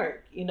wouldn't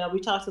work. You know, we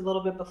talked a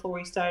little bit before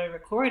we started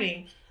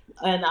recording,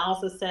 and I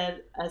also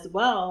said as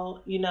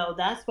well, you know,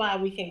 that's why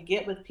we can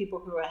get with people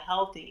who are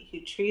healthy, who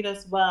treat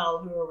us well,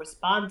 who are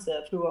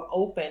responsive, who are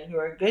open, who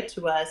are good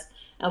to us,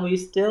 and we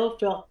still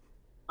feel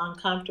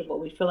uncomfortable.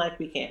 We feel like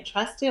we can't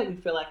trust it. We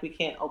feel like we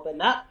can't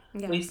open up.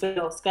 We Yes.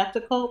 feel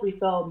skeptical. We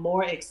feel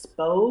more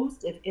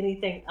exposed, if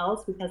anything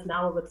else, because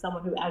now we're with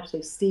someone who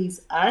actually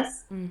sees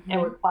us and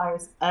Mm-hmm.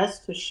 requires us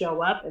to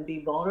show up and be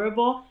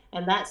vulnerable.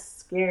 And that's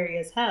scary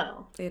as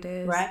hell. It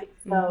is. Right?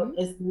 Mm-hmm. So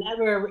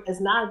it's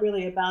not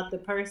really about the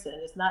person.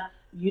 It's not,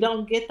 you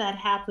don't get that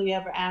happily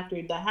ever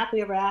after. The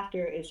happily ever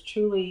after is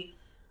truly,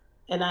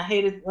 and I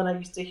hated when I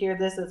used to hear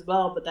this as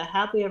well, but the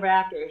happily ever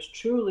after is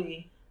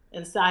truly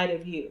inside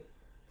of you.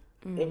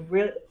 It Mm.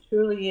 really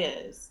truly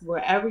is.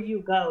 Wherever you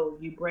go,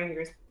 you bring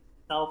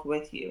yourself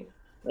with you.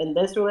 In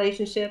this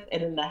relationship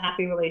and in the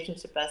happy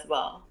relationship as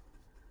well.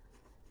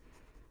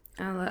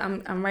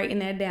 I'm writing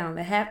that down.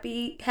 The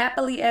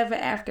happily ever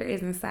after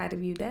is inside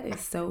of you. That is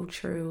so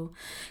true.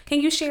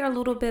 Can you share a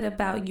little bit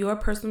about your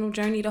personal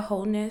journey to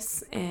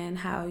wholeness and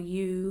how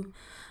you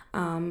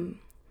um,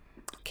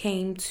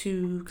 came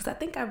to? Because I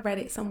think I read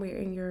it somewhere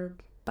in your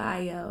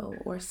bio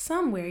or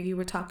somewhere you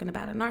were talking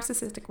about a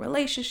narcissistic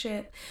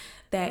relationship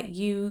that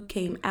you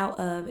came out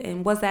of,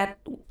 and does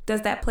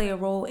that play a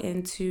role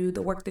into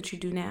the work that you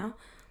do now?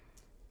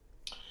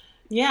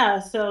 Yeah,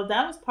 so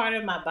that was part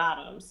of my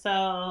bottom. So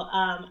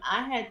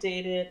I had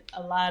dated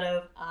a lot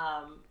of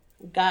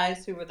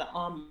guys who were the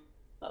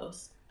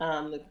almost,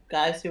 the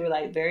guys who were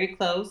like very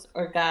close,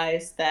 or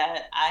guys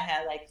that I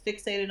had like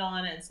fixated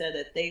on and said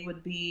that they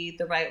would be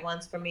the right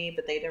ones for me,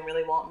 but they didn't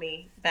really want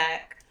me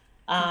back.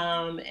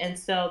 And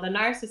so the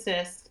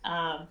narcissist,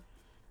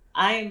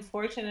 I am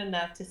fortunate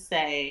enough to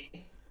say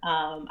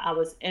I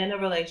was in a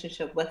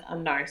relationship with a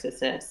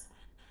narcissist,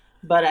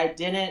 but I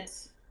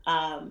didn't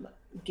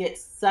get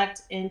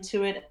sucked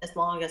into it as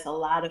long as a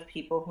lot of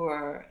people who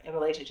are in a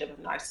relationship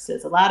with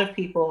narcissists. A lot of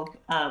people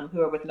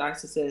who are with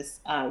narcissists,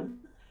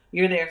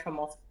 you're there for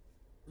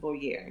multiple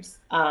years.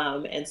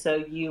 And so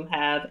you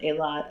have a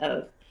lot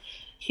of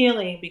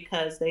healing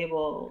because they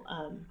will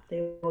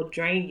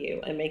drain you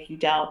and make you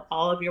doubt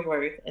all of your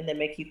worth, and then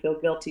make you feel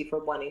guilty for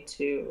wanting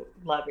to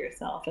love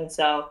yourself. And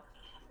so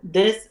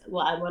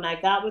when I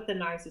got with the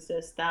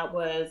narcissist, that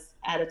was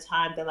at a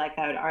time that like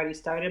I had already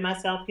started my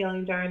self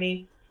healing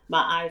journey.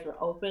 My eyes were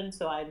open,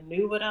 so I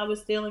knew what I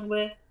was dealing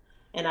with,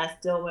 and I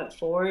still went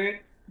forward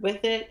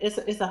with it.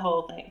 It's a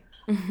whole thing,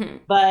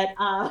 but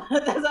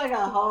that's like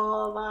a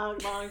whole long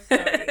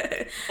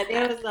story. And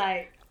it was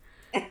like,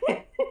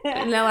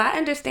 No, I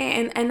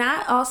understand. And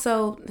I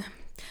also,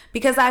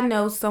 because I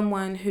know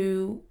someone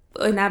who,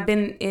 and I've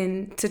been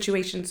in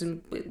situations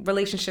and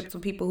relationships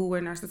with people who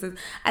were narcissists.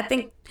 I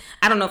think,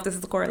 I don't know if this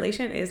is a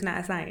correlation, it's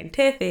not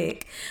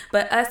scientific,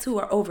 but us who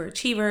are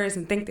overachievers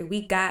and think that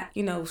we got,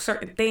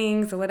 certain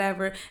things or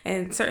whatever,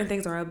 and certain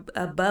things are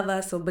above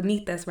us or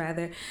beneath us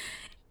rather,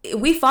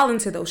 we fall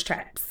into those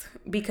traps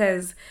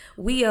because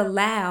we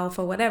allow,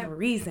 for whatever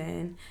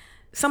reason,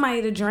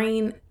 somebody to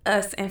drain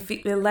us and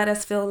let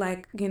us feel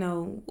like,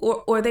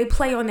 or they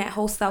play on that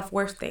whole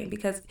self-worth thing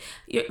because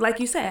like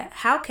you said,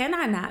 how can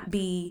I not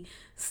be,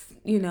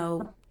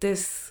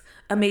 this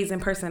amazing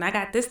person? I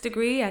got this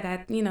degree, I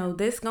got,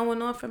 this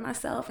going on for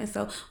myself. And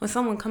so when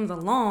someone comes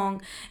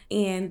along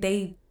and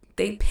they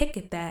pick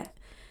at that,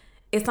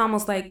 it's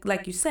almost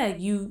like you said,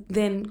 you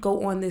then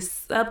go on this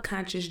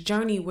subconscious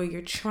journey where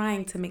you're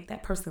trying to make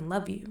that person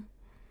love you.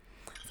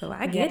 So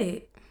I yeah, get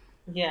it.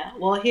 yeah.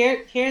 Well,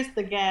 here's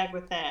the gag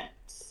with that.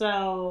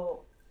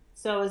 So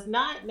it's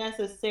not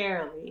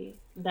necessarily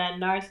that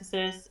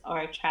narcissists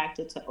are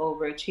attracted to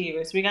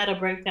overachievers. We got to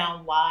break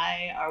down,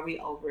 why are we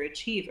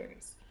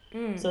overachievers?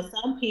 Mm. So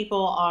some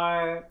people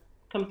are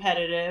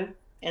competitive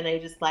and they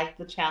just like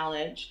the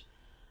challenge.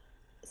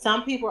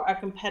 Some people are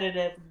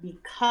competitive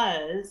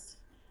because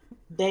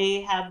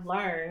they have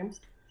learned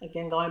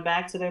again, going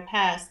back to their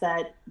past,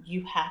 that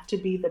you have to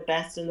be the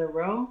best in the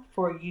room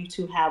for you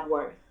to have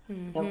worth.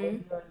 And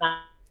when you're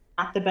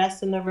not the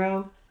best in the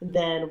room,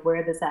 then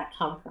where does that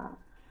come from?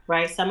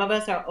 Right? Some of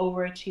us are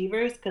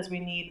overachievers because we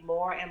need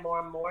more and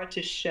more and more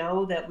to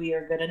show that we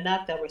are good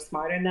enough, that we're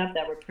smart enough,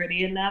 that we're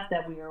pretty enough,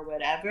 that we are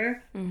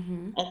whatever.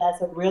 And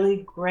that's a really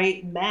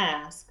great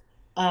mask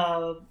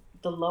of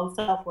the low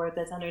self-worth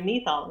that's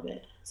underneath all of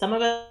it. Some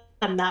of us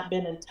have not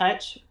been in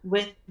touch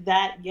with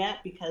that yet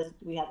because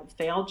we haven't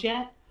failed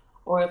yet.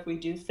 Or if we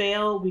do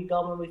fail, we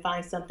go and we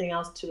find something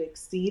else to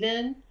exceed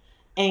in.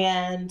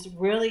 And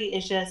really,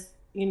 it's just,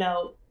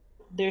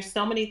 there's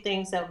so many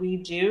things that we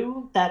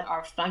do that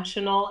are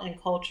functional and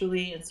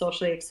culturally and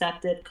socially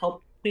accepted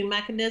coping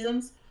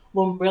mechanisms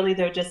when really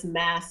they're just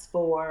masks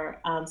for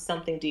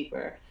something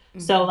deeper.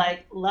 So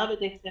like love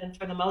addiction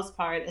for the most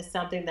part is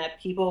something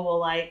that people will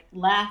like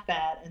laugh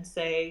at and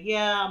say,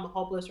 yeah, I'm a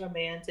hopeless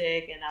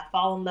romantic and I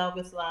fall in love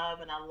with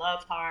love and I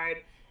love hard.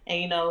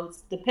 And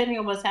depending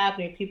on what's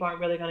happening, people aren't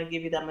really going to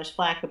give you that much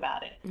flack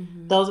about it.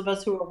 Those of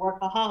us who are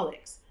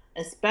workaholics,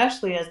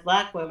 especially as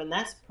Black women,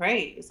 that's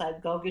praise.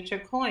 Like, go get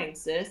your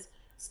coins, sis.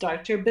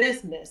 Start your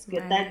business.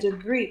 Get that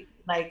degree.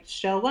 Like,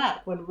 show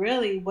up. When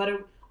really, what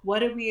are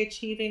we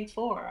achieving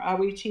for? Are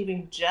we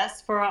achieving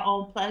just for our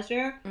own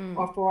pleasure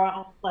or for our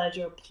own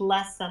pleasure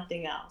plus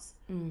something else?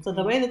 So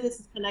the way that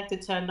this is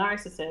connected to a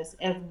narcissist,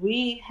 if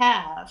we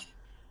have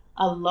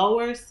a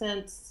lower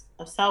sense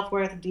of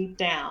self-worth deep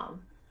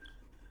down,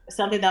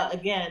 something that,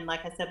 again,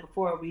 like I said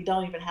before, we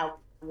don't even have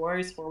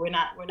words for, we're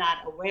not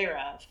aware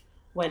of.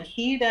 When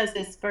he does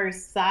his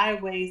first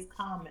sideways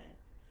comment,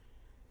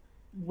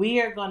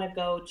 we are going to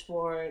go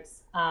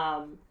towards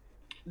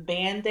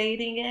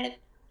band-aiding it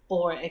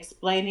or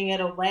explaining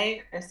it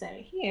away or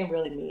saying, he didn't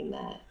really mean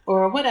that,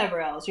 or whatever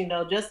else,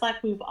 just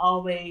like we've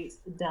always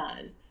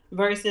done.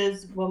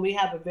 Versus when we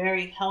have a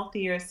very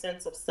healthier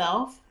sense of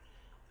self,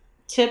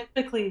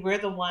 typically we're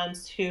the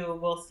ones who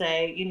will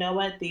say, you know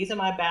what, these are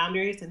my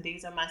boundaries and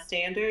these are my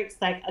standards.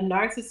 Like a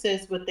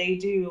narcissist, what they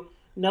do,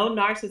 no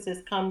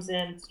narcissist comes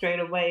in straight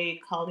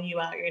away calling you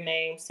out your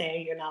name,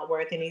 saying you're not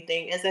worth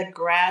anything. It's a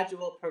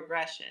gradual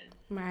progression.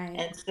 Right.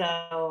 And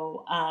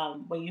so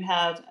when you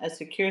have a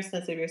secure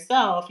sense of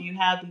yourself, you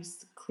have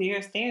these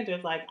clear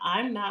standards like,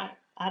 I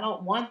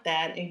don't want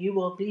that, and you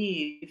will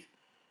leave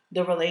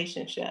the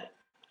relationship.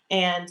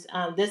 And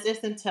this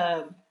isn't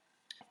to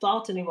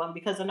fault anyone,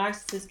 because a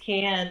narcissist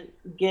can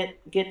get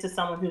to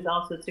someone who's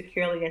also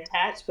securely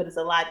attached, but it's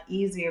a lot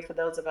easier for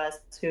those of us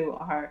who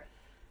are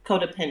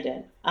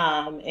codependent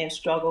and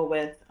struggle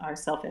with our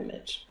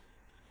self-image.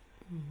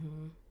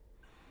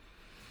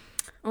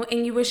 Oh,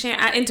 and you were sharing,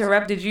 I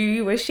interrupted you.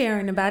 You were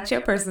sharing about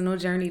your personal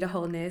journey to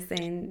wholeness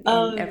and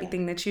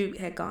everything that you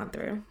had gone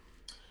through.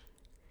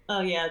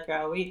 Oh yeah,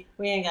 girl, we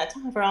ain't got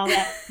time for all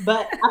that.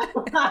 But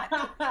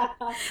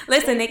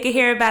listen, they can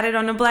hear about it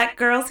on the Black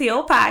Girls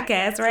Heal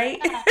podcast, right?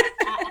 Yeah,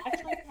 I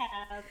actually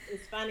have.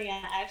 It's funny.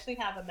 I actually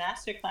have a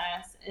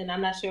masterclass, and I'm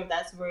not sure if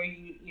that's where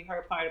you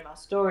heard part of my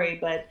story.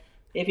 But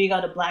if you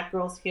go to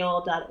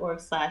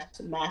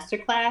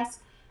blackgirlsheal.org/masterclass,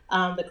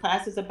 the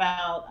class is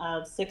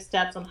about 6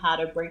 steps on how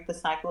to break the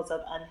cycles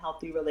of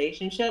unhealthy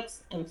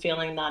relationships and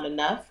feeling not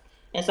enough.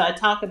 And so I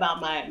talk about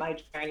my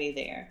journey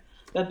there.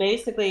 But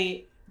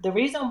basically, the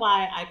reason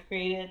why I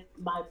created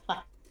my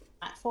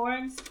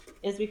platforms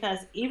is because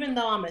even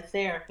though I'm a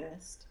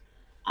therapist,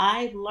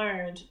 I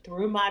learned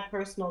through my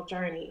personal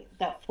journey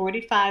that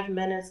 45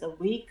 minutes a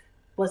week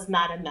was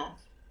not enough.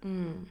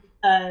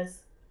 Because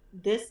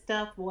this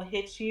stuff will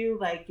hit you,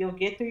 like you'll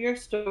get through your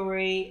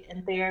story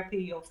in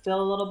therapy, you'll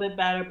feel a little bit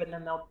better, but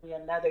then there'll be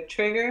another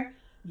trigger.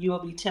 You will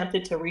be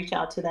tempted to reach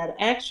out to that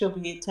ex. You'll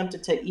be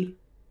tempted to eat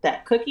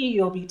that cookie.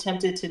 You'll be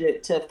tempted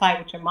to fight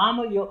with your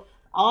mama.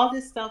 All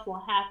this stuff will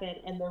happen,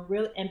 and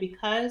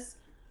because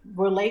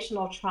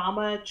relational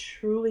trauma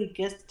truly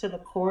gets to the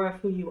core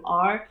of who you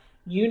are,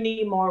 you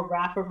need more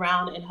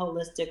wraparound and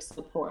holistic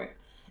support.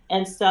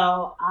 And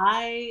so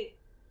I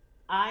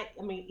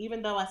mean,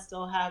 even though I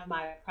still have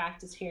my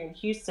practice here in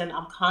Houston,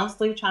 I'm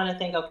constantly trying to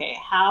think, okay,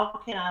 how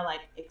can I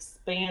like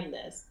expand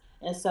this?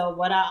 And so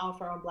what I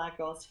offer on Black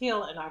Girls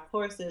Heal in our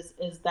courses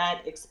is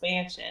that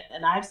expansion.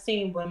 And I've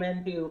seen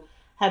women who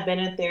have been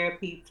in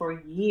therapy for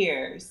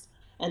years,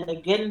 and they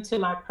get into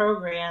my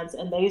programs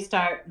and they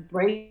start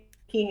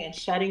breaking and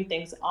shutting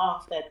things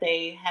off that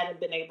they hadn't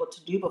been able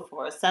to do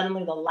before.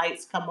 Suddenly the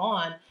lights come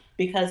on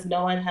because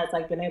no one has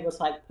like been able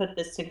to like put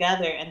this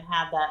together and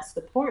have that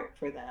support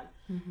for them.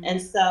 And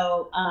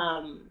so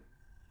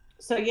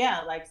so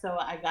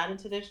I got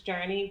into this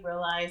journey,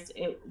 realized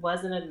it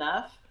wasn't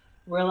enough,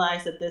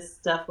 realized that this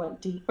stuff went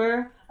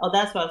deeper. Oh,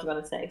 that's what I was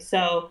going to say.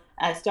 So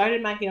I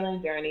started my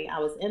healing journey. I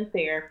was in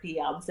therapy.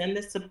 I was in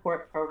this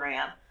support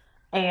program.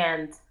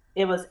 And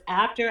it was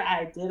after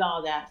I did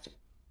all that,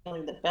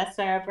 feeling the best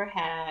I ever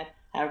had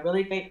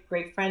really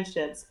great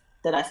friendships,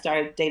 that I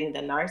started dating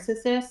the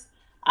narcissist.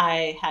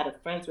 I had a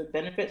friends with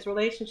benefits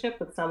relationship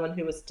with someone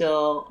who was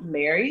still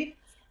married.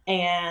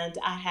 And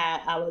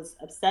I was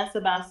obsessed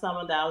about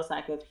someone that I was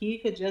like, if he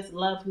could just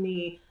love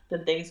me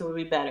then things will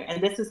be better.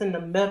 And this is in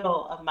the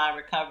middle of my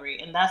recovery.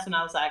 And that's when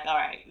I was like, all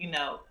right,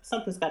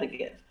 something's got to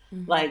give.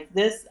 Like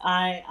this,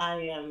 I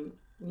am,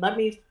 let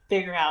me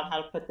figure out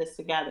how to put this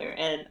together.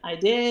 And I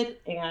did,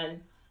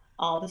 and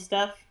all the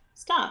stuff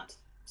stopped.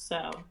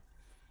 So.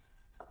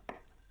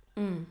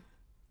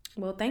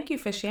 Well, thank you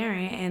for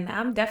sharing. And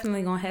I'm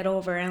definitely going to head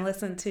over and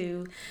listen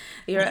to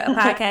your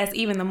podcast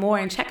even the more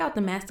and check out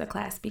the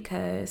masterclass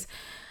because,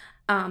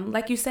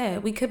 like you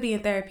said, we could be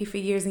in therapy for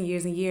years and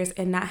years and years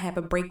and not have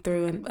a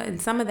breakthrough.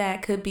 And some of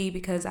that could be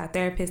because our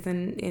therapist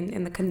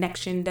and the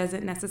connection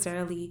doesn't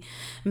necessarily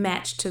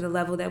match to the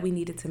level that we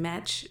needed to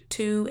match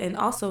to. And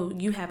also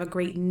you have a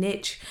great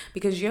niche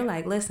because you're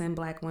like, listen,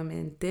 Black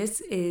women, this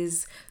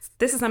is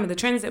some of the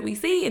trends that we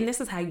see, and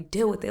this is how you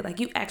deal with it. Like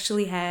you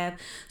actually have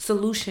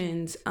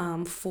solutions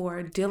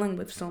for dealing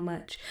with so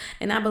much.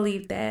 And I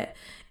believe that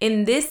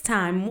in this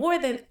time, more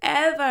than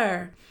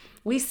ever,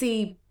 we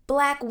see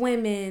Black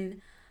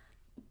women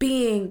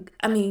living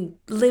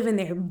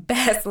their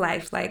best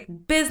life, like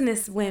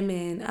business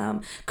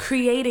women,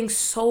 creating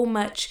so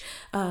much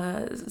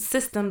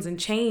systems and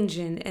change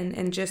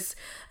and just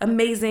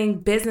amazing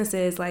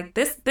businesses. Like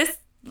this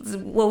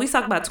we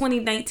talk about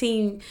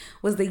 2019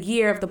 was the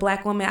year of the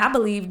Black woman. I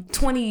believe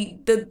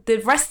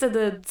the rest of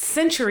the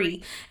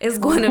century is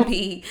going to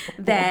be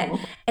that,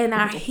 and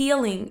our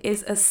healing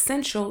is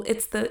essential.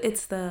 It's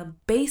the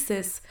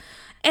basis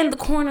and the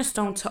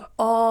cornerstone to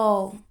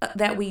all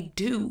that we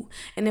do.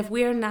 And if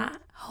we're not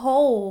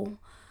whole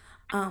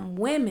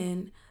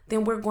women,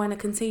 then we're going to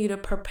continue to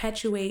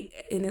perpetuate,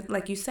 and it,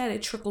 like you said,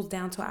 it trickles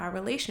down to our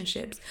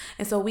relationships.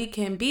 And so we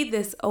can be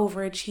this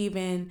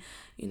overachieving,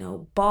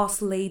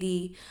 boss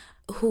lady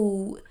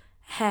who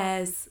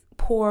has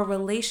poor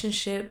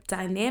relationship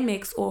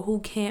dynamics or who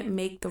can't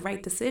make the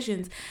right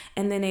decisions.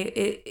 And then it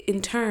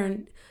in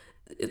turn,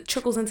 it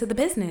trickles into the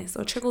business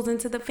or trickles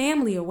into the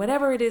family or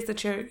whatever it is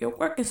that you're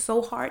working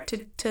so hard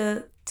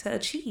to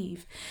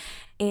achieve.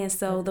 And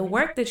so the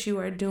work that you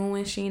are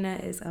doing,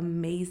 Sheena, is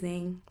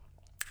amazing.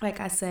 Like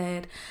I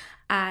said,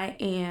 I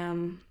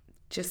am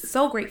just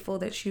so grateful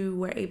that you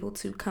were able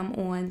to come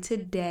on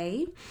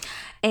today.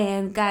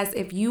 And guys,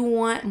 if you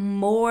want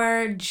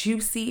more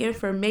juicy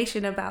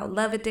information about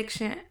love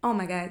addiction, oh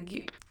my God,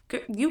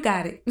 you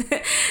got it.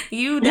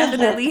 You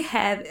definitely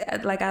have,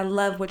 like, I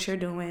love what you're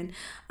doing.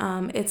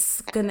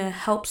 It's going to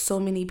help so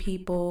many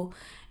people,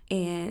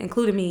 and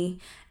including me.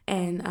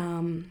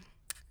 And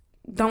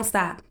don't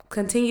stop.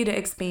 Continue to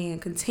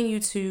expand.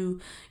 Continue to,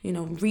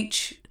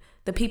 reach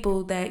the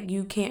people that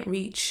you can't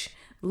reach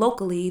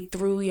locally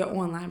through your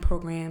online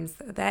programs.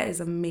 That is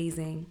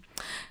amazing.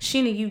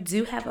 Sheena, you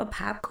do have a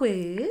pop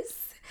quiz.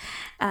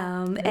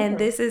 And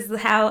this is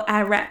how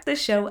I wrap the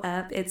show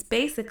up. It's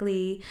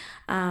basically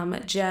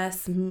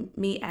just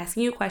me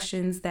asking you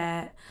questions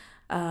that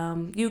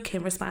you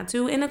can respond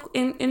to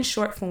in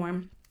short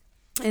form.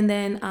 And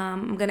then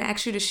I'm going to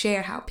ask you to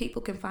share how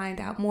people can find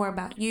out more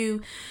about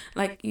you.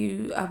 Like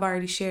I've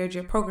already shared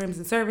your programs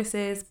and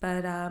services,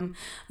 but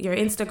your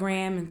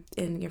Instagram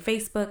and your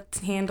Facebook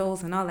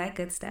handles and all that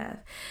good stuff.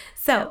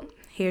 So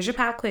here's your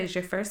pop quiz.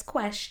 Your first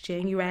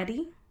question. You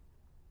ready?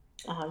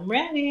 I'm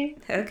ready.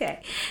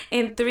 Okay.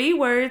 In 3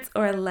 words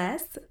or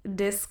less,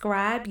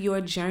 describe your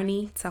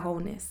journey to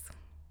wholeness.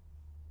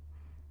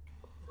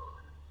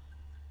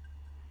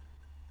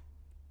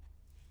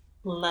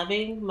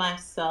 Loving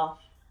myself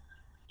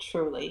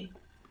truly.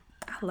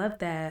 I love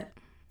that.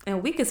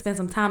 And we could spend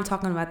some time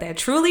talking about that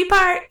truly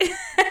part.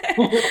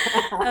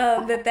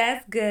 But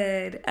that's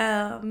good.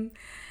 And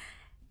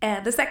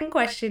the second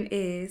question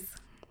is,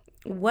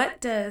 what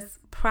does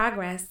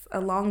progress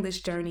along this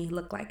journey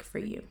look like for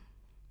you?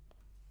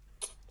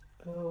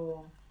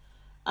 Oh,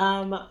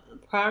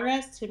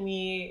 progress to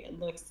me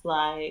looks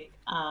like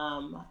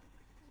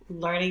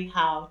learning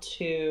how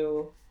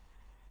to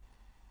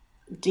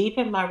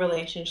deepen my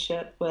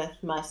relationship with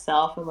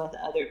myself and with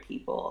other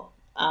people,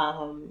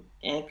 and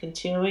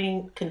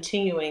continuing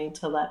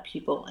to let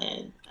people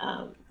in.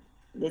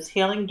 This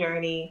healing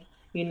journey,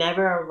 you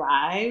never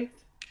arrive,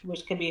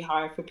 which can be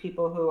hard for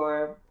people who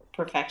are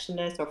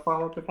perfectionists or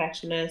former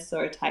perfectionists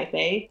or type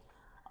A.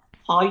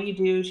 All you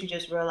do is you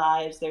just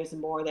realize there's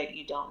more that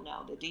you don't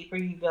know. The deeper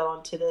you go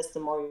into this, the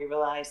more you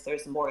realize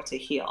there's more to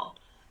heal.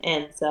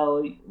 And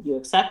so you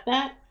accept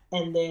that,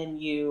 and then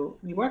you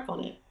work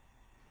on it.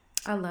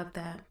 I love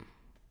that.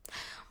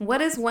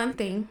 What is one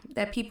thing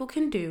that people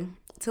can do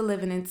to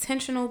live an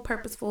intentional,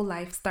 purposeful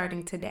life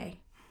starting today?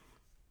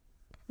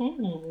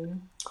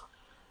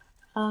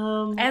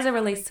 As it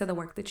relates to the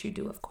work that you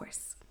do, of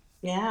course.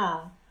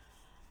 Yeah.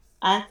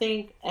 I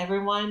think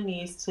everyone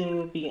needs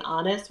to be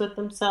honest with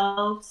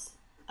themselves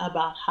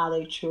about how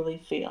they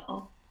truly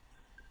feel.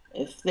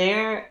 If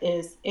there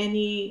is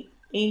any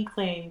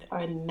inkling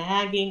or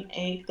nagging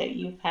ache that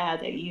you've had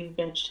that you've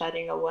been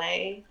shutting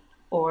away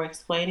or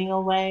explaining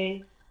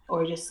away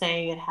or just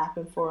saying it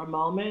happened for a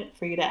moment,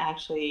 for you to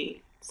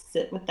actually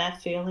sit with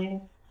that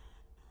feeling,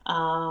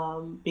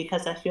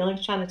 because that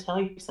feeling's trying to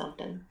tell you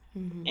something.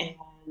 Mm-hmm. And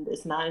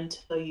it's not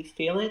until you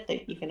feel it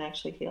that you can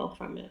actually heal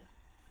from it.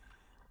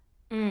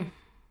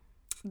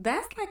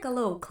 That's like a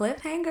little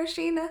cliffhanger,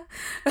 Sheena.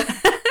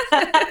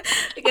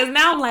 Because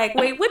now I'm like,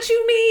 wait, what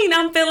you mean?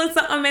 I'm feeling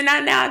something and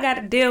now I got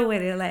to deal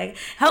with it. Like,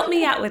 help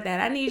me out with that.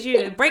 I need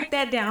you to break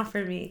that down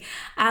for me.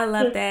 I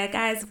love that.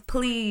 Guys,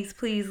 please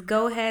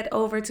go ahead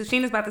over to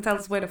Sheena's about to tell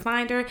us where to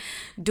find her.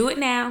 Do it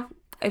now.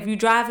 If you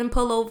drive and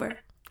pull over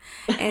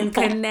and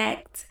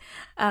connect.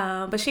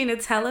 But Sheena,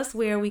 tell us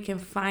where we can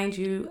find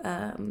you.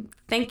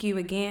 Thank you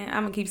again.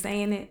 I'm going to keep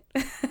saying it.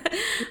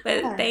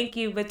 But thank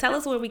you. But tell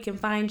us where we can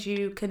find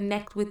you,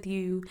 connect with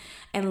you,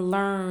 and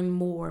learn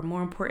more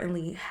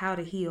importantly, how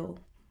to heal.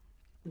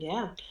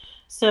 Yeah.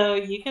 So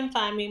you can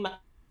find me. My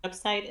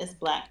website is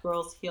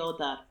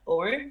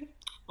blackgirlsheal.org.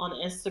 On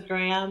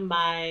Instagram,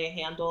 my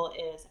handle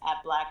is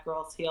at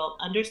blackgirlsheal_.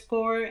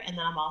 And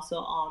then I'm also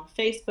on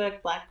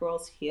Facebook, Black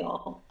Girls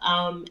Heal.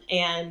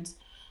 And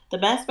the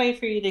best way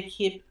for you to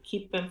keep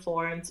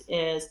informed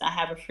is I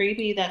have a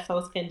freebie that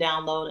folks can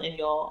download, and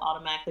you'll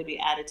automatically be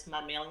added to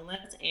my mailing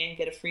list and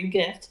get a free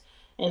gift.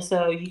 And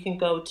so you can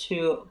go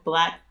to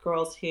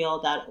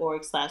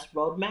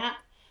blackgirlsheal.org/roadmap,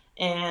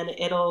 and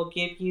it'll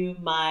give you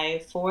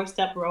my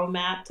 4-step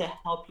roadmap to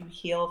help you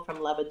heal from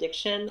love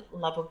addiction,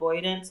 love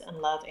avoidance, and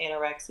love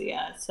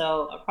anorexia.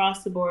 So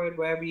across the board,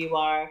 wherever you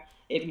are,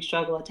 if you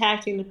struggle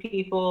attaching to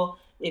people,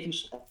 if you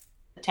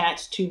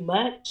attach too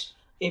much,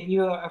 if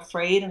you're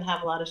afraid and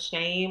have a lot of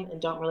shame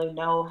and don't really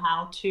know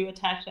how to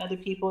attach to other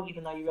people,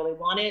 even though you really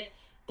want it,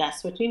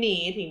 that's what you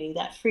need. You need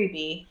that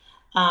freebie.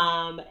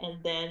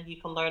 And then you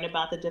can learn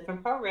about the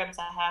different programs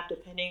I have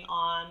depending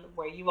on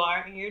where you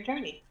are in your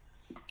journey.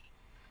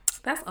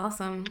 That's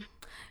awesome.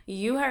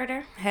 You heard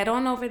her. Head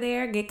on over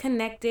there, get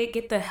connected,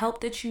 get the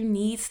help that you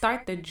need,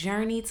 start the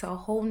journey to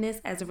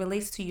wholeness as it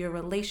relates to your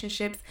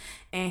relationships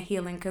and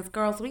healing. Because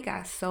girls, we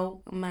got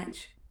so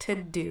much to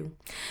do.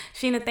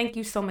 Sheena, thank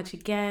you so much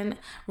again.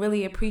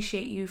 Really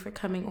appreciate you for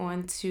coming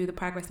on to the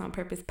Progress on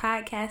Purpose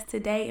podcast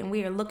today, and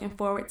we are looking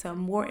forward to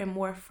more and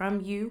more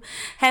from you.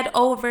 Head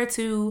over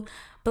to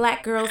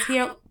Black Girls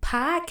Heal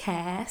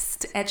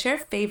podcast at your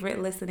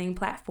favorite listening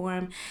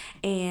platform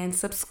and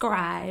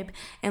subscribe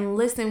and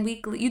listen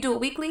weekly. You do it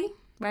weekly,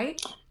 right?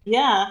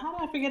 Yeah. How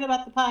do I forget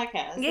about the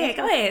podcast? Yeah,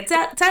 go ahead.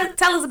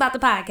 Tell us about the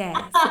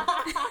podcast.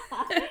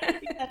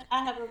 Yes,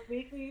 I have a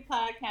weekly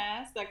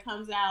podcast that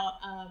comes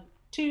out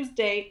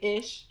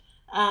Tuesday-ish.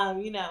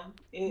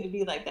 It'd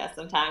be like that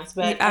sometimes,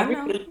 but I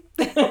know.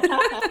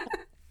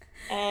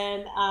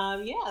 And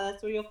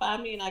that's where you'll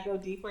find me, and I go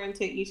deeper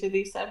into each of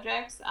these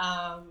subjects.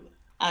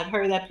 I've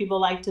heard that people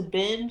like to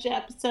binge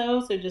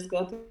episodes, so just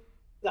go through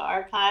the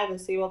archive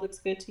and see what looks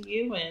good to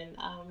you and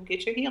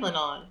get your healing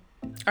on.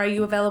 Are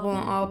you available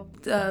on all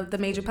the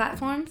major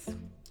platforms?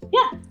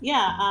 Yeah.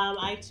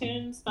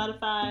 iTunes,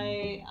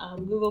 Spotify,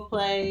 Google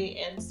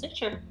Play, and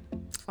Stitcher.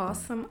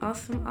 Awesome. All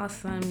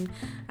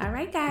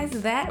right, guys,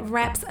 that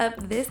wraps up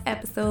this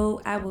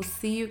episode. I will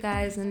see you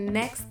guys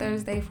next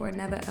Thursday for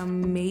another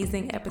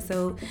amazing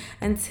episode.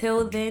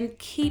 Until then,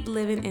 keep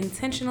living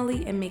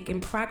intentionally and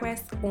making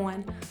progress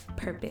on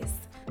purpose.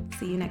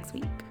 See you next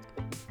week.